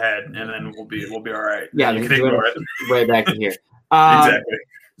 minutes ahead, and then we'll be all right. Yeah, you can ignore it. Way back to here. Exactly.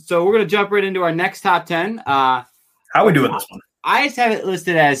 So we're going to jump right into our next top 10. How are we doing this one? I just have it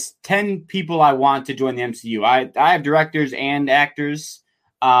listed as 10 people I want to join the MCU. I have directors and actors.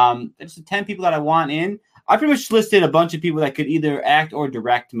 There's 10 people that I want in. I pretty much listed a bunch of people that could either act or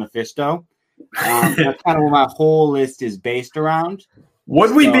direct Mephisto. That's kind of what my whole list is based around.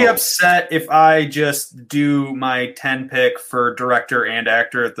 Would we be upset if I just do my 10 pick for director and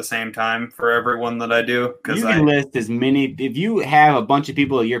actor at the same time for everyone that I do? You can list as many. If you have a bunch of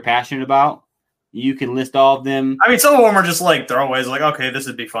people that you're passionate about, you can list all of them. I mean, some of them are just like throwaways, like, okay, this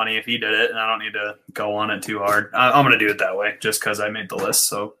would be funny if he did it, and I don't need to go on it too hard. I'm going to do it that way just because I made the list,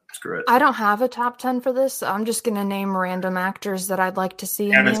 so screw it. I don't have a top 10 for this, so I'm just going to name random actors that I'd like to see.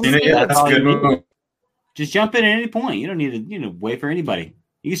 Haven't seen it yet. That's a good move. Just jump in at any point. You don't need to wait for anybody.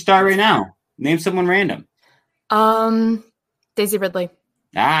 You can start right now. Name someone random. Daisy Ridley.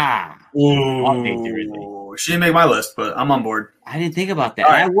 Ooh. Daisy Ridley. She didn't make my list, but I'm on board. I didn't think about that.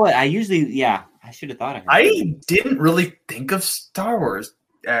 Right. I would. I usually, I should have thought of her. I didn't really think of Star Wars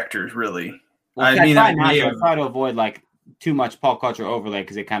actors, really. Well, I try to avoid like too much pop culture overlay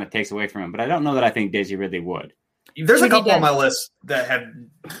because it kind of takes away from it. But I don't know that I think Daisy Ridley would. There's a couple on my list that have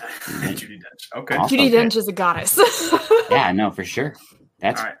Judi Dench. Okay, Judi Dench is a goddess. Yeah, no, for sure.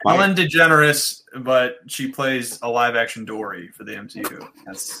 That's all right. Ellen DeGeneres, but she plays a live-action Dory for the MCU.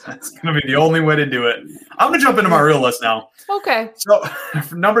 That's going to be the only way to do it. I'm going to jump into my real list now. Okay. So,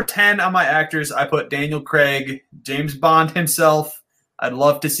 for number 10 on my actors, I put Daniel Craig, James Bond himself. I'd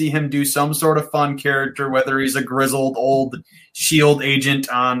love to see him do some sort of fun character, whether he's a grizzled old S.H.I.E.L.D. agent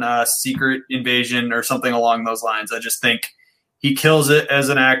on Secret Invasion or something along those lines. I just think he kills it as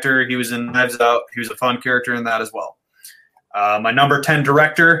an actor. He was in Knives Out. He was a fun character in that as well. My number 10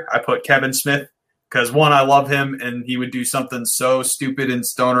 director, I put Kevin Smith because, one, I love him, and he would do something so stupid in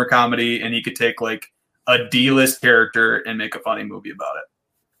stoner comedy, and he could take, like, a D-list character and make a funny movie about it.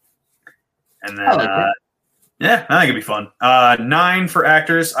 And then, I think it'd be fun. 9 for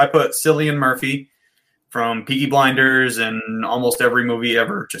actors, I put Cillian Murphy from Peaky Blinders and almost every movie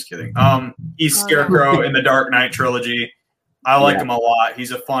ever. Just kidding. He's Scarecrow in the Dark Knight trilogy. I like him a lot.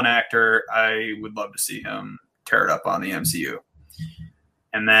 He's a fun actor. I would love to see him tear it up on the MCU.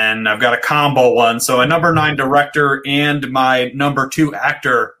 And then I've got a combo one. So a number 9 director and my number 2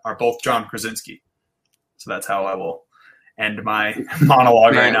 actor are both John Krasinski. So that's how I will end my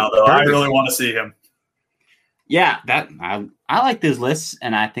monologue right now, though. I really want to see him. Yeah, I like this list,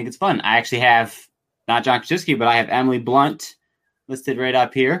 and I think it's fun. I actually have not John Krasinski, but I have Emily Blunt listed right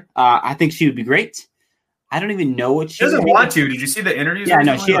up here. I think she would be great. I don't even know what she doesn't want to. Did you see the interviews? Yeah,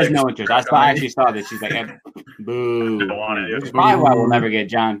 no, she has no interest. I actually saw that. She's like, boo. Which is probably why we'll never get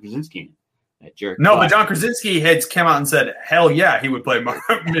John Krasinski. That jerk. No, but John Krasinski had come out and said, hell yeah, he would play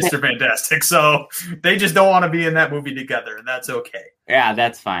Mr. Fantastic. So they just don't want to be in that movie together, and that's okay. Yeah,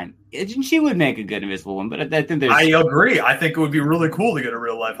 that's fine. She would make a good Invisible Woman, but I think I agree. I think it would be really cool to get a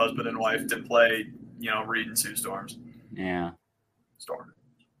real-life husband and wife to play, Reed and Sue Storms. Yeah. Storm.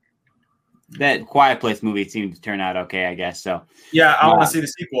 That Quiet Place movie seemed to turn out okay, I guess. So yeah, I want to see the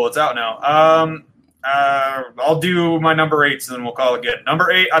sequel. It's out now. I'll do my number 8s and then we'll call it good.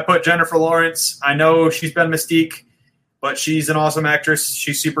 Number 8, I put Jennifer Lawrence. I know she's been Mystique, but she's an awesome actress.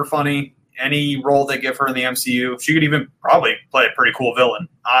 She's super funny. Any role they give her in the MCU, she could even probably play a pretty cool villain.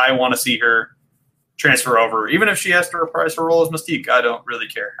 I want to see her transfer over. Even if she has to reprise her role as Mystique, I don't really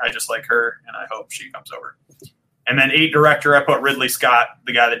care. I just like her, and I hope she comes over. And then 8 director, I put Ridley Scott,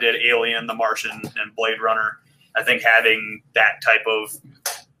 the guy that did Alien, The Martian, and Blade Runner. I think having that type of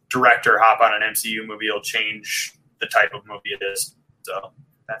director hop on an MCU movie will change the type of movie it is. So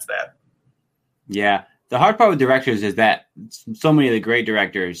that's that. Yeah. The hard part with directors is that so many of the great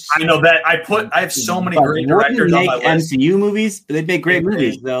directors. I know that I have so many great directors on my list. MCU movies, but they make great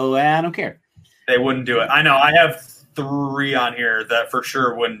movies, though I don't care. They wouldn't do it. I know. I have 3 on here that for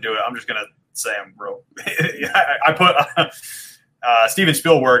sure wouldn't do it. I'm just going to say I'm real. I put Steven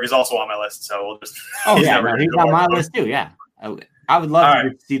Spielberg is also on my list, so we'll just. He's on my list too. Yeah, I would love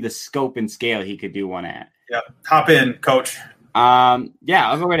to see the scope and scale he could do one at. Yeah, hop in, Coach. I'll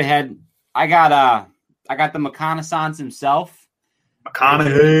go right ahead. I got the McConaughey himself.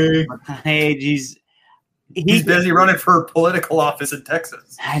 McConaughey. He's busy running for political office in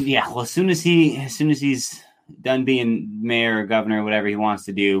Texas. Yeah, well, as soon as he's done being mayor or governor or whatever he wants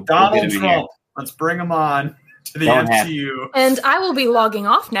to do, Donald Trump. Let's bring him on to the MCU. And I will be logging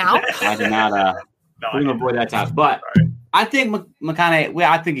off now. I did not. We're gonna avoid that topic, but I think McConaughey.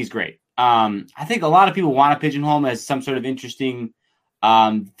 Well, I think he's great. I think a lot of people want to pigeonhole him as some sort of interesting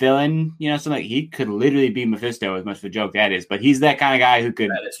villain. Something like he could literally be Mephisto, as much of a joke that is. But he's that kind of guy who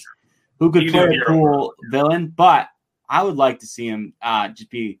could play a cool villain. But I would like to see him just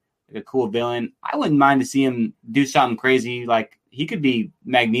be like a cool villain. I wouldn't mind to see him do something crazy. Like he could be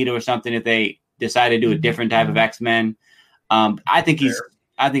Magneto or something if they decide to do a different type of X-Men. I think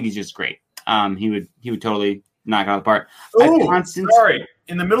he's just great. He would totally knock it out of the park. Oh, sorry.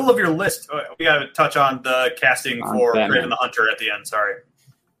 In the middle of your list, we got to touch on the casting for Kraven the Hunter at the end. Sorry.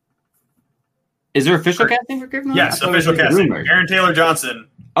 Is there official casting for Kraven the Hunter? Yes, official casting. Aaron Taylor Johnson.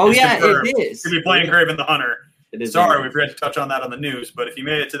 Oh, yeah, it is. To be playing Kraven the Hunter. Sorry, we forgot to touch on that on the news, but if you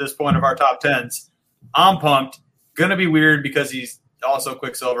made it to this point of our top 10s, I'm pumped. Gonna be weird because he's also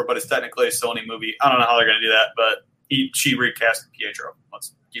Quicksilver, but it's technically a Sony movie. I don't know how they're gonna do that, but she recast Pietro.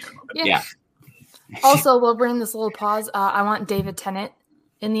 Let's keep it moving. Yeah. Also, we'll bring this little pause. I want David Tennant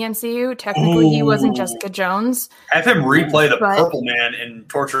in the MCU. Technically, he wasn't Jessica Jones. Have him replay the Purple Man and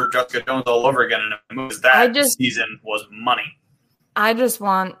torture Jessica Jones all over again in a movie. That season was money. I just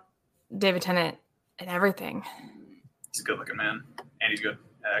want David Tennant in everything. He's a good-looking man, and he's good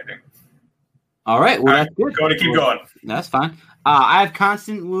at acting. All right, well, that's good. Keep going. That's fine. I have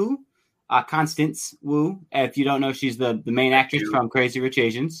Constance Wu. If you don't know, she's the main actress from Crazy Rich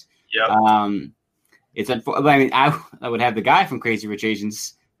Asians. Yep. It's unfortunate. I mean, I would have the guy from Crazy Rich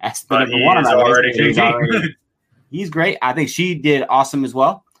Asians as the number 1 on my list. he's great. I think she did awesome as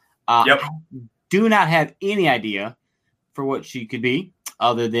well. Yep. I do not have any idea for what she could be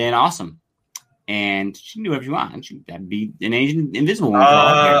other than awesome. And she can do whatever she wants. She'd be an Asian Invisible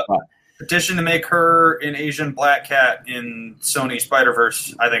Woman. Petition to make her an Asian Black Cat in Sony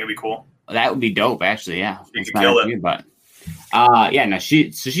Spider-Verse. I think it'd be cool. That would be dope, actually. Yeah, she could kill it. But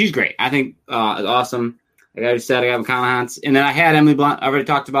she's great. I think awesome. Like I just said, I got McConaughey, and then I had Emily Blunt. I already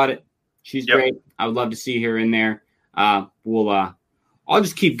talked about it. She's great. I would love to see her in there. I'll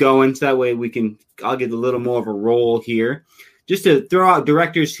just keep going so that way I'll get a little more of a role here. Just to throw out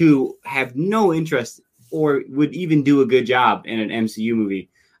directors who have no interest or would even do a good job in an MCU movie.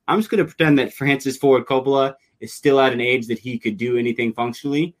 I'm just going to pretend that Francis Ford Coppola is still at an age that he could do anything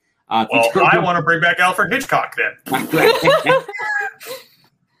functionally. I want to bring back Alfred Hitchcock then. I'm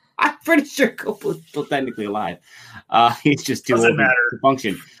pretty sure Coppola's still technically alive. He's just too old to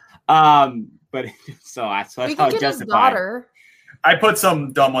function. But so I thought justified. I put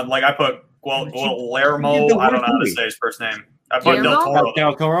some dumb one. Like I put Guillermo. I don't know how to say his first name. I put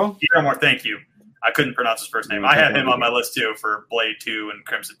Del Toro. Guillermo, thank you. I couldn't pronounce his first name. I had him on my list too for Blade 2 and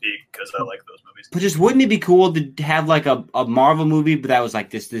Crimson Peak because I like those movies. But just wouldn't it be cool to have like a Marvel movie, but that was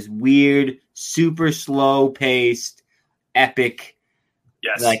like this weird, super slow paced, epic.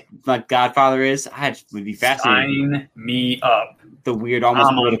 Yes, like Godfather is. I would be fascinating. Sign me up. The weird,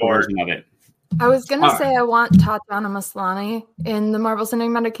 almost political version of it. I was gonna say I want Tatiana Maslany in the Marvel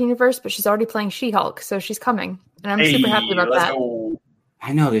Cinematic Universe, but she's already playing She-Hulk, so she's coming, and I'm super happy about that. Go.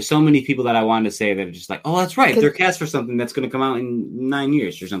 I know there's so many people that I wanted to say that are just like, oh, that's right, they're cast for something that's going to come out in 9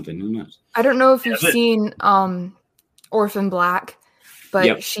 years or something. Who knows? I don't know if you've seen Orphan Black,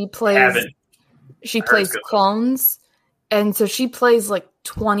 but she plays clones, and so she plays like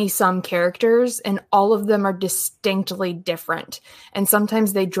 20-some characters, and all of them are distinctly different. And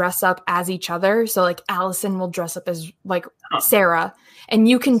sometimes they dress up as each other. So like Allison will dress up as like Sarah, and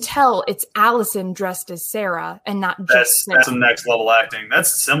you can tell it's Allison dressed as Sarah and not just Sarah. That's some next level acting.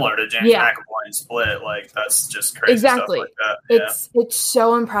 That's similar to James McAvoy in Split. Like that's just crazy. Exactly. Stuff like that. It's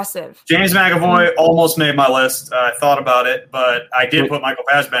so impressive. James McAvoy almost made my list. I thought about it, but I did put Michael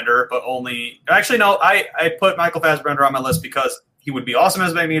Fassbender, but only actually no, I put Michael Fassbender on my list because he would be awesome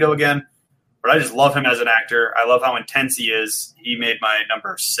as Magneto again, but I just love him as an actor. I love how intense he is. He made my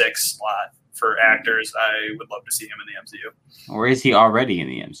number 6 slot for actors. I would love to see him in the MCU. Or is he already in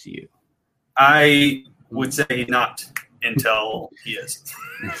the MCU? I would say he's not until he is.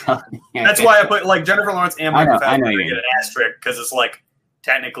 That's why I put like Jennifer Lawrence and Michael Fassbender get an asterisk because it's like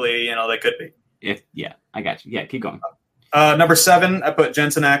technically, they could be. I got you. Yeah, keep going. Number 7, I put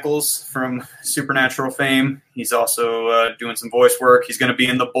Jensen Ackles from Supernatural fame. He's also doing some voice work. He's going to be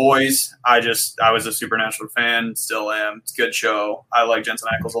in The Boys. I was a Supernatural fan, still am. It's a good show. I like Jensen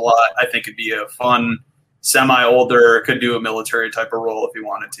Ackles a lot. I think it'd be a fun, semi-older, could do a military type of role if he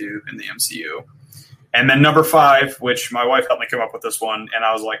wanted to in the MCU. And then number 5, which my wife helped me come up with this one, and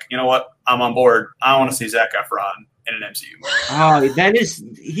I was like, you know what? I'm on board. I want to see Zac Efron in an MCU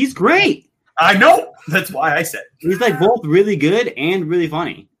movie. He's great. I know. That's why I said he's like both really good and really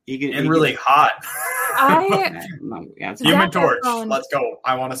funny. Really hot. Human Torch. Let's go.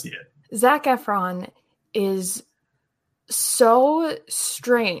 I want to see it. Zac Efron is so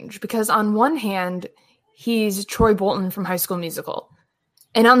strange because on one hand, he's Troy Bolton from High School Musical,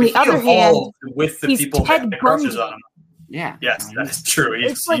 and on the other hand, with the he's people Ted that crushes on him. Yeah. Yes, that is true. He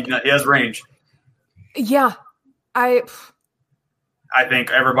has range. Yeah, I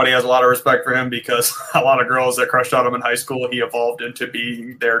think everybody has a lot of respect for him because a lot of girls that crushed on him in high school, he evolved into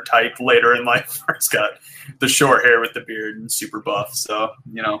being their type later in life. He's got the short hair with the beard and super buff. So,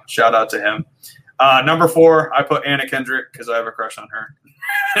 shout out to him. Number 4, I put Anna Kendrick because I have a crush on her.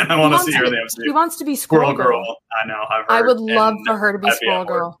 And I want to see her in the MCU. She wants to be Squirrel Girl. I know. I would love for her to be Squirrel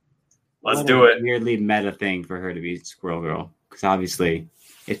Girl. Let's do it. Weirdly meta thing for her to be Squirrel Girl because obviously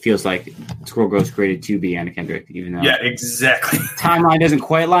it feels like Squirrel Girl's created to be Anna Kendrick, even though exactly. Timeline doesn't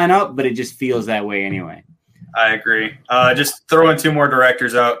quite line up, but it just feels that way anyway. I agree. Just throwing 2 more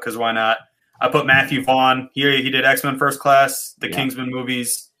directors out because why not? I put Matthew Vaughn. He did X-Men First Class, the Kingsman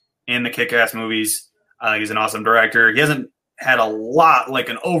movies, and the Kick-Ass movies. He's an awesome director. He hasn't had a lot, like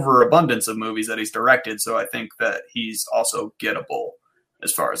an overabundance of movies that he's directed, so I think that he's also gettable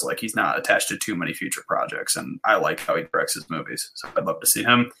as far as like he's not attached to too many future projects, and I like how he directs his movies, so I'd love to see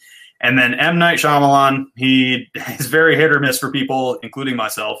him. And then M. Night Shyamalan, he is very hit or miss for people, including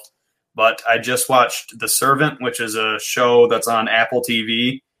myself, but I just watched The Servant, which is a show that's on Apple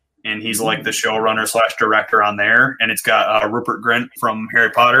TV, and he's like the showrunner / director on there, and it's got Rupert Grint from Harry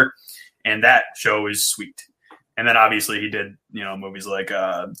Potter, and that show is sweet. And then obviously he did, movies like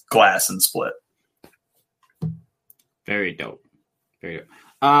Glass and Split. Very dope. Very dope.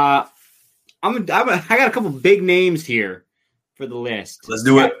 I got a couple big names here for the list. Let's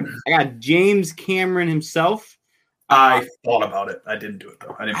do it. I got James Cameron himself. I thought about it. I didn't do it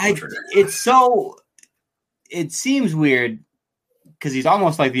though. I didn't pull trigger. It seems weird because he's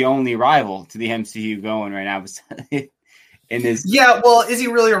almost like the only rival to the MCU going right now. Yeah, well, is he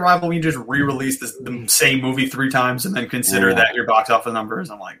really a rival when you just re-release the same movie 3 times and then consider that your box office numbers?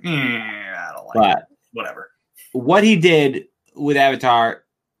 I'm like, I don't like it. Whatever. What he did with Avatar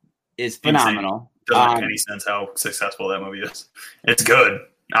is phenomenal. Doesn't make any sense how successful that movie is. It's good,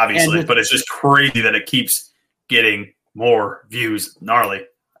 obviously, but it's just crazy that it keeps getting more views. Gnarly.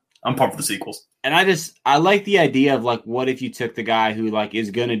 I'm pumped for the sequels. And I like the idea of like, what if you took the guy who like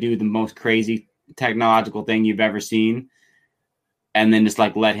is going to do the most crazy technological thing you've ever seen, and then just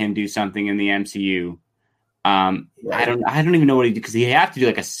like let him do something in the MCU. I don't even know what he did because he have to do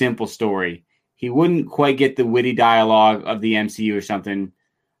like a simple story. He wouldn't quite get the witty dialogue of the MCU or something.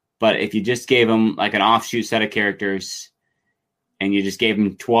 But if you just gave him like an offshoot set of characters and you just gave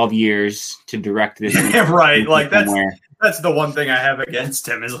him 12 years to direct this. Right. Like that's the one thing I have against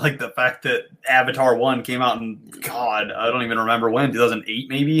him is like the fact that Avatar 1 came out in, God, I don't even remember when, 2008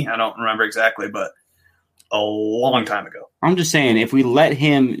 maybe? I don't remember exactly, but a long time ago. I'm just saying, if we let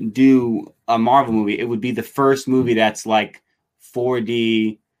him do a Marvel movie, it would be the first movie that's like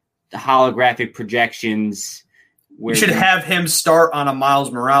 4D holographic projections. We should have him start on a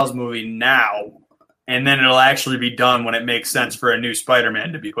Miles Morales movie now, and then it'll actually be done when it makes sense for a new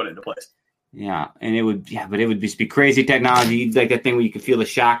Spider-Man to be put into place. Yeah, and it would just be crazy technology, like that thing where you can feel the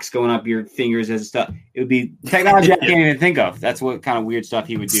shocks going up your fingers and stuff. It would be technology I can't even think of. That's what kind of weird stuff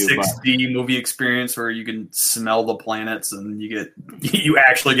he would do. 6D movie experience where you can smell the planets and you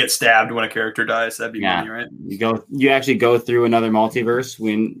actually get stabbed when a character dies. That'd be funny, right? You actually go through another multiverse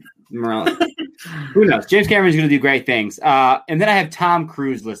when Morales. Who knows? James Cameron's going to do great things. And then I have Tom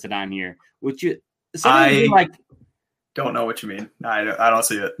Cruise listed on here, which don't know what you mean. I don't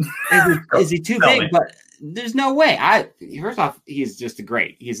see it. Is he too big? But there's no way. First off, he's just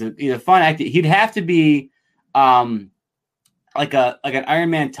he's a fun actor. He'd have to be like an Iron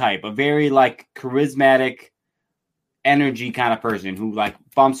Man type, a very like charismatic energy kind of person who like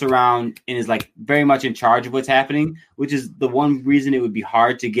bumps around and is like very much in charge of what's happening, which is the one reason it would be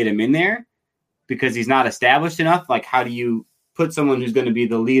hard to get him in there because he's not established enough. Like, how do you put someone who's going to be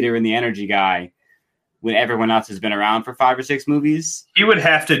the leader and the energy guy when everyone else has been around for 5 or 6 movies? He would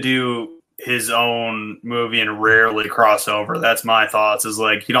have to do his own movie and rarely cross over. That's my thoughts, is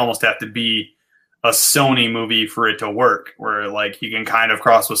like he'd almost have to be a Sony movie for it to work, where like he can kind of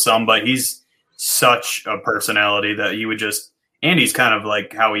cross with some, but he's such a personality that he would just, and he's kind of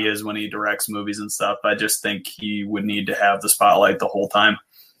like how he is when he directs movies and stuff. I just think he would need to have the spotlight the whole time.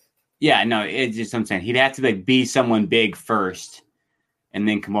 Yeah, no, it's just what I'm saying. He'd have to like be someone big first and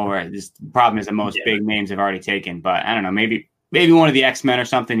then come over. This problem is that most big names have already taken, but I don't know, maybe one of the X-Men or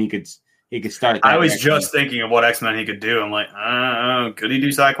something he could start. I was just thinking of what X-Men he could do. I'm like, could he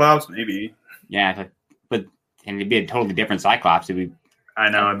do Cyclops? Maybe. Yeah, but it'd be a totally different Cyclops. It'd be different.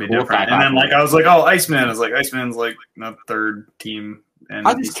 Cyclops. And then like I was like, oh, Iceman. I was like, Iceman's like the third team. And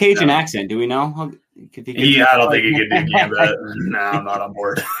how's his Cajun accent? Do we know? I don't think he could do Gambit. No, I'm not on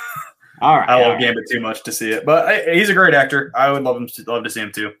board. All right, I love Gambit too much to see it, but he's a great actor. I would love to see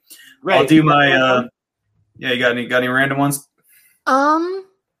him too. Right. I'll do my. You got any random ones? I'd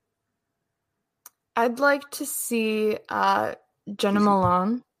like to see Jenna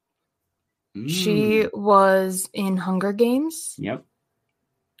Malone. She was in Hunger Games. Yep.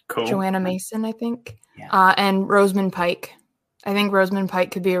 Cool. Joanna Mason, I think. Yeah. And Rosamund Pike. I think Rosamund Pike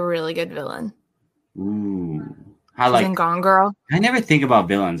could be a really good villain. Ooh. She's in Gone Girl. I never think about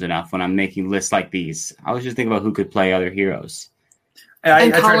villains enough when I'm making lists like these. I always just think about who could play other heroes. I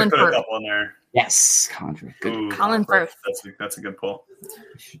tried to put a couple in there. Yes, Colin Firth. Colin Firth. That's a good pull.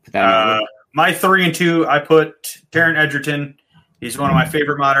 My 3 and 2, I put Taron Egerton. He's one of my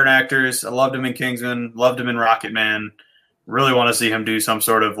favorite modern actors. I loved him in Kingsman. Loved him in Rocketman. Really want to see him do some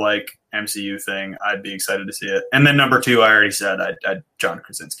sort of like MCU thing. I'd be excited to see it. And then number 2, I already said I'd John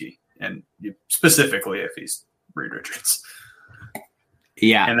Krasinski, and specifically if he's Reed Richards.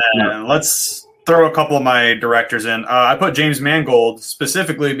 Yeah. And then let's throw a couple of my directors in. I put James Mangold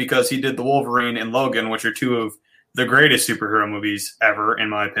specifically because he did The Wolverine and Logan, which are 2 of the greatest superhero movies ever, in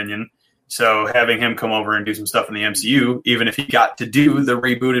my opinion. So having him come over and do some stuff in the MCU, even if he got to do the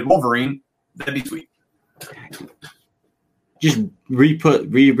rebooted Wolverine, that'd be sweet. Just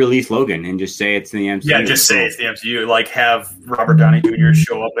re-release Logan and just say it's the MCU. Yeah, just say it's the MCU. Like have Robert Downey Jr.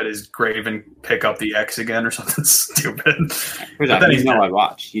 show up at his grave and pick up the X again or something stupid. I'd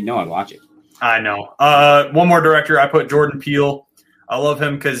watch. I'd watch it. I know. One more director. I put Jordan Peele. I love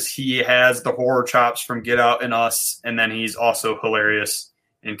him because he has the horror chops from Get Out and Us, and then he's also hilarious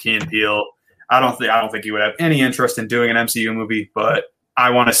in Key and Peele. I don't think he would have any interest in doing an MCU movie, but I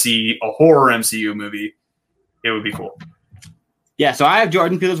want to see a horror MCU movie. It would be cool. Yeah, so I have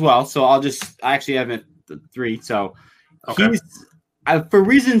Jordan Peele as well. So I actually have him at 3. So he's for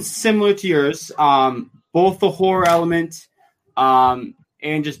reasons similar to yours, both the horror element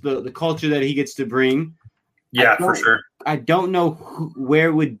and just the culture that he gets to bring. Yeah, for sure. I don't know where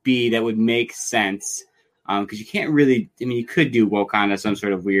it would be that would make sense because you can't really. I mean, you could do Wakanda, some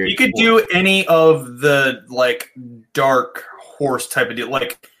sort of weird. You could do any of the like dark horse type of deal.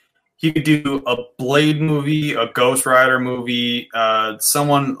 Like he could do a Blade movie, a Ghost Rider movie,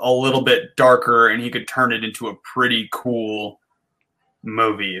 someone a little bit darker, and he could turn it into a pretty cool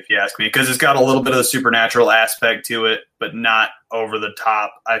movie, if you ask me, because it's got a little bit of the supernatural aspect to it, but not over the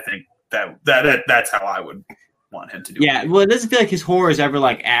top. I think that's how I would want him to do. Yeah, well, it doesn't feel like his horror is ever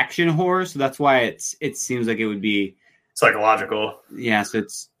like action horror, so that's why it seems like it would be psychological. Yeah, so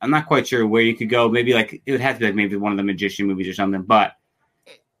I'm not quite sure where you could go. Maybe like it would have to be like maybe one of the magician movies or something. But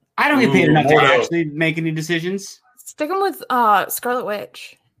I don't get paid enough to actually make any decisions. Sticking with Scarlet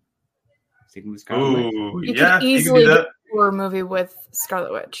Witch. Sticking with Scarlet Witch. You could easily do a horror movie with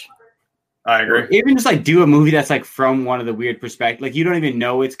Scarlet Witch. I agree. Or even just like do a movie that's like from one of the weird perspectives. Like you don't even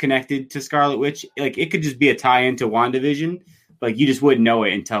know it's connected to Scarlet Witch. Like it could just be a tie-in to WandaVision. Like you just wouldn't know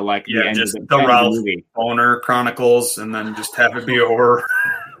it until like the end of the Ralph movie. Boner Chronicles, and then just have it be a horror.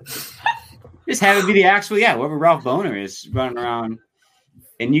 Just have it be the actual whoever Ralph Boner is running around,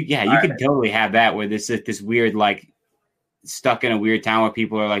 and you could totally have that where this weird like stuck in a weird town where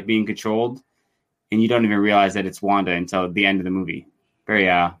people are like being controlled, and you don't even realize that it's Wanda until the end of the movie. Very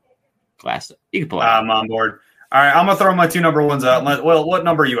classic. You can pull it. I'm on board. All right, I'm gonna throw my 2 number ones out. Well, what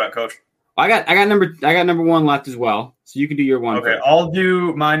number are you at, Coach? I got number 1 left as well, so you can do your one. Okay, I'll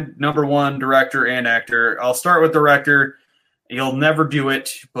do my number 1 director and actor. I'll start with director. You'll never do it,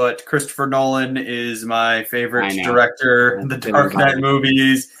 but Christopher Nolan is my favorite director. The Dark Knight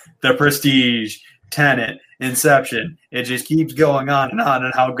movies, The Prestige, Tenet, Inception. It just keeps going on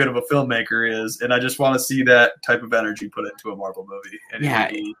and how good of a filmmaker he is, and I just want to see that type of energy put into a Marvel movie. And it would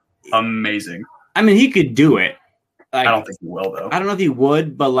be amazing. I mean, he could do it. Like, I don't think he will, though. I don't know if he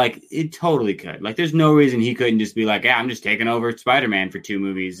would, but like it totally could. Like, there's no reason he couldn't just be like, "Yeah, I'm just taking over Spider-Man for 2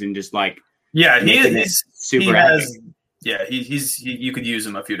 movies," and just like, he's super. You could use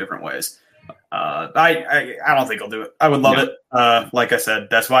him a few different ways. I don't think he'll do it. I would love it. Like I said,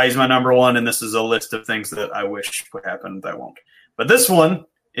 that's why he's my number 1, and this is a list of things that I wish would happen that won't. But this one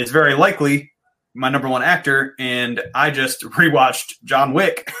is very likely my number 1 actor, and I just rewatched John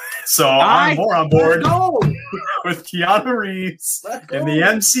Wick. So I'm more on board with Keanu Reeves in the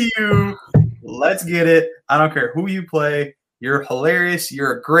MCU. Let's get it. I don't care who you play. You're hilarious.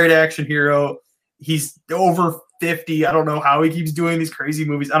 You're a great action hero. He's over 50. I don't know how he keeps doing these crazy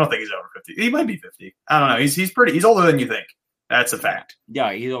movies. I don't think he's over 50. He might be 50. I don't know. He's older than you think. That's a fact.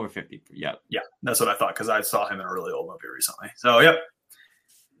 Yeah, he's over 50. Yep. Yeah, that's what I thought because I saw him in a really old movie recently. So, yep.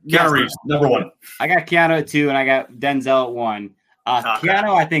 Keanu Reeves, number 1. I got Keanu at 2, and I got Denzel at 1.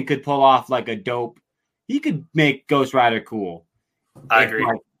 Keanu, I think, could pull off like a dope. He could make Ghost Rider cool. I agree.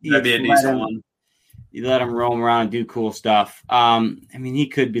 That'd be a decent one. You let him roam around and do cool stuff. I mean, he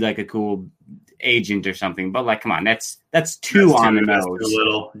could be like a cool agent or something, but like, come on, that's too on the nose. Too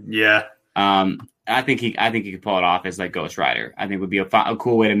little, yeah. I think he could pull it off as like Ghost Rider. I think would be a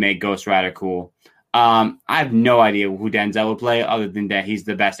cool way to make Ghost Rider cool. I have no idea who Denzel would play, other than that he's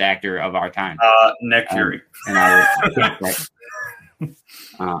the best actor of our time. Nick Fury.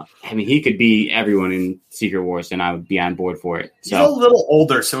 I mean, he could be everyone in Secret Wars, and I would be on board for it. So. He's a little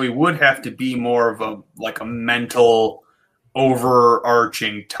older, so he would have to be more of a mental,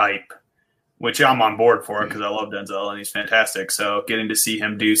 overarching type, which I'm on board for because I love Denzel and he's fantastic. So getting to see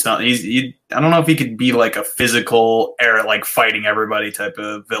him do something, I don't know if he could be like a physical era, like fighting everybody type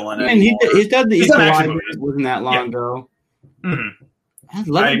of villain. I mean, he's done the Equalizer. Wasn't that long ago? Mm-hmm.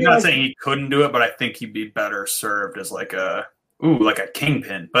 I'm not saying he couldn't do it, but I think he'd be better served as like a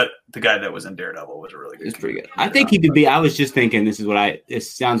Kingpin. But the guy that was in Daredevil was a really good. It's pretty good. I think he could be. I was just thinking, this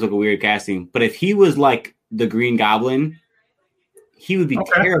sounds like a weird casting, but if he was like the Green Goblin, he would be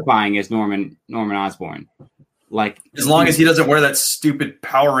terrifying as Norman Osborn. Like, as long as he doesn't wear that stupid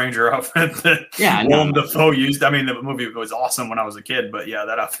Power Ranger outfit that Willem Dafoe used. I mean, the movie was awesome when I was a kid, but yeah,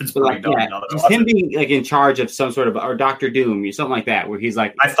 that outfit's pretty dumb. Just him being like in charge of some sort of, or Dr. Doom or something like that, where he's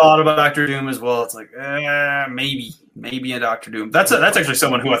like. I thought about Dr. Doom as well. It's like maybe a Dr. Doom. That's actually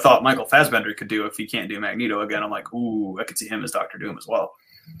someone who I thought Michael Fassbender could do if he can't do Magneto again. I'm like, ooh, I could see him as Dr. Doom as well.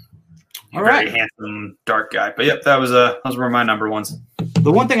 Very handsome, dark guy. But yep, those were my number ones.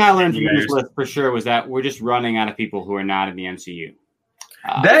 The one thing I learned from this list for sure was that we're just running out of people who are not in the MCU.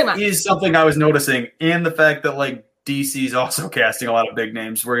 That is something I was noticing, and the fact that like DC's also casting a lot of big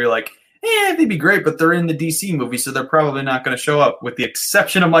names where you're like, they'd be great, but they're in the DC movie, so they're probably not going to show up, with the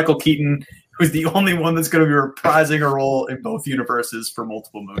exception of Michael Keaton, who's the only one that's going to be reprising a role in both universes for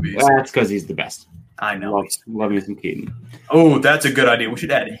multiple movies. Well, that's because he's the best. I know. Love me some Keaton. Oh, that's a good idea. We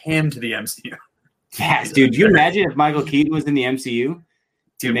should add him to the MCU. Yes, dude. You imagine if Michael Keaton was in the MCU?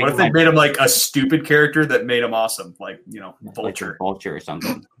 Dude, what if they made him like a stupid character that made him awesome? Like, Vulture. Like Vulture or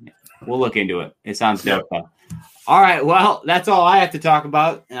something. We'll look into it. It sounds dope, though. All right. Well, that's all I have to talk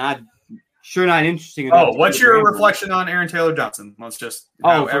about. And I'm sure not interesting enough. Oh, what's your reflection on Aaron Taylor Johnson? Let's just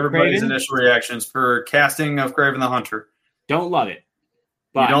everybody's Kraven? Initial reactions for casting of Kraven the Hunter. Don't love it.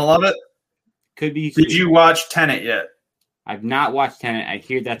 But you don't love it? Could be. Did you watch Tenet yet? I've not watched Tenet. I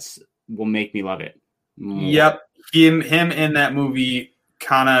hear will make me love it. Yep. Him in that movie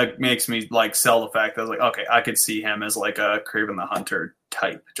kind of makes me like sell the fact that I was like, okay, I could see him as like a Kraven the Hunter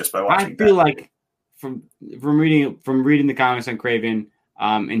type just by watching. I feel like from reading the comics on Kraven,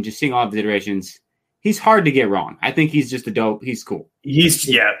 and just seeing all the iterations, he's hard to get wrong. I think he's just he's cool.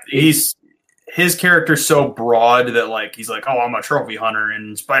 His character's so broad that like he's like, oh, I'm a trophy hunter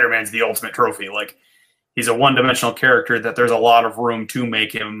and Spider-Man's the ultimate trophy. Like he's a one-dimensional character that there's a lot of room to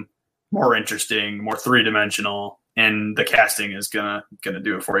make him more interesting, more three-dimensional, and the casting is gonna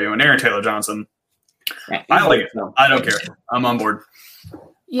do it for you. And Aaron Taylor Johnson, I like it. I don't care. I'm on board.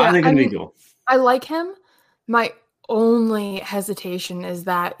 Yeah, I think it'd be cool. I like him. My only hesitation is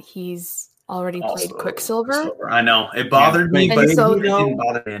that he's already played Quicksilver. I know. It bothered me, but so, it didn't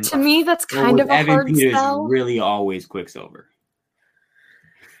bother me. To me, that's kind of a Evan hard Peters sell. Really always Quicksilver.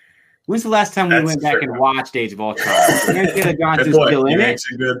 When's the last time we went back and watched Age of Ultron? Aaron Taylor Johnson's still in it? That's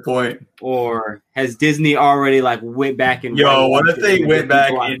a good point. Or has Disney already like went back and... what if they went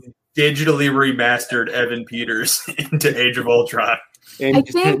back and digitally remastered Evan Peters into Age of Ultron? And I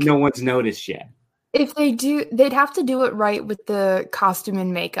think no one's noticed yet. If they do, they'd have to do it right with the costume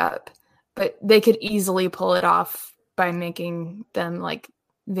and makeup, but they could easily pull it off by making them like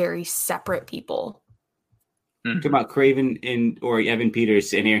very separate people. Talking about Kraven or Evan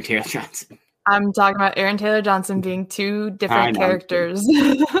Peters and Aaron Taylor Johnson. I'm talking about Aaron Taylor Johnson being two different characters.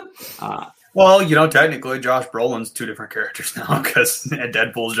 Well, technically Josh Brolin's two different characters now because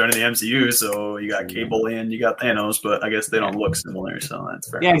Deadpool's joining the MCU, so you got Cable and you got Thanos, but I guess they don't look similar, so that's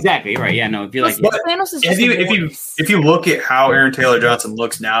fair. Yeah, exactly. Right. Yeah, no, Thanos is just if you look at how Aaron Taylor Johnson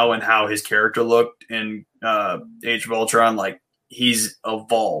looks now and how his character looked in Age of Ultron, like he's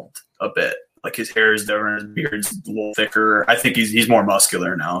evolved a bit. Like his hair is different, his beard's a little thicker. I think he's more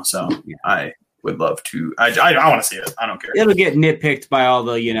muscular now, so I would love to. I want to see it. I don't care. It'll get nitpicked by all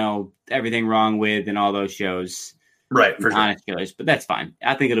the everything wrong with and all those shows, right? For Honest Killers, but that's fine.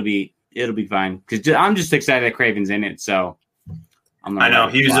 I think it'll be fine because I'm just excited that Kraven's in it. So I know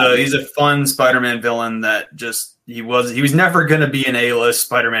he's a fun Spider-Man villain that just he was never going to be an A-list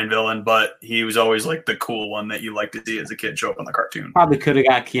Spider-Man villain, but he was always like the cool one that you like to see as a kid show up on the cartoon. Probably could have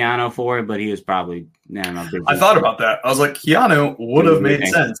got Keanu for it, but he was probably I thought about that. I was like, Keanu would have made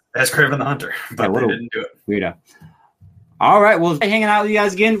sense as Kraven the Hunter, but they didn't do it. Weirdo. All right, well, hanging out with you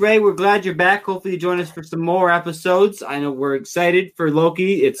guys again, Ray. We're glad you're back. Hopefully, you join us for some more episodes. I know we're excited for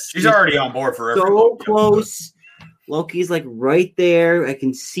Loki. She's already on board for every so close. Loki's like right there. I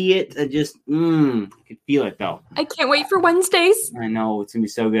can see it. I can feel it though. I can't wait for Wednesdays. I know it's gonna be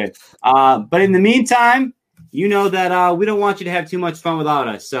so good. But in the meantime, you know that we don't want you to have too much fun without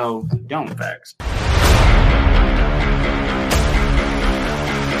us. So don't. Facts.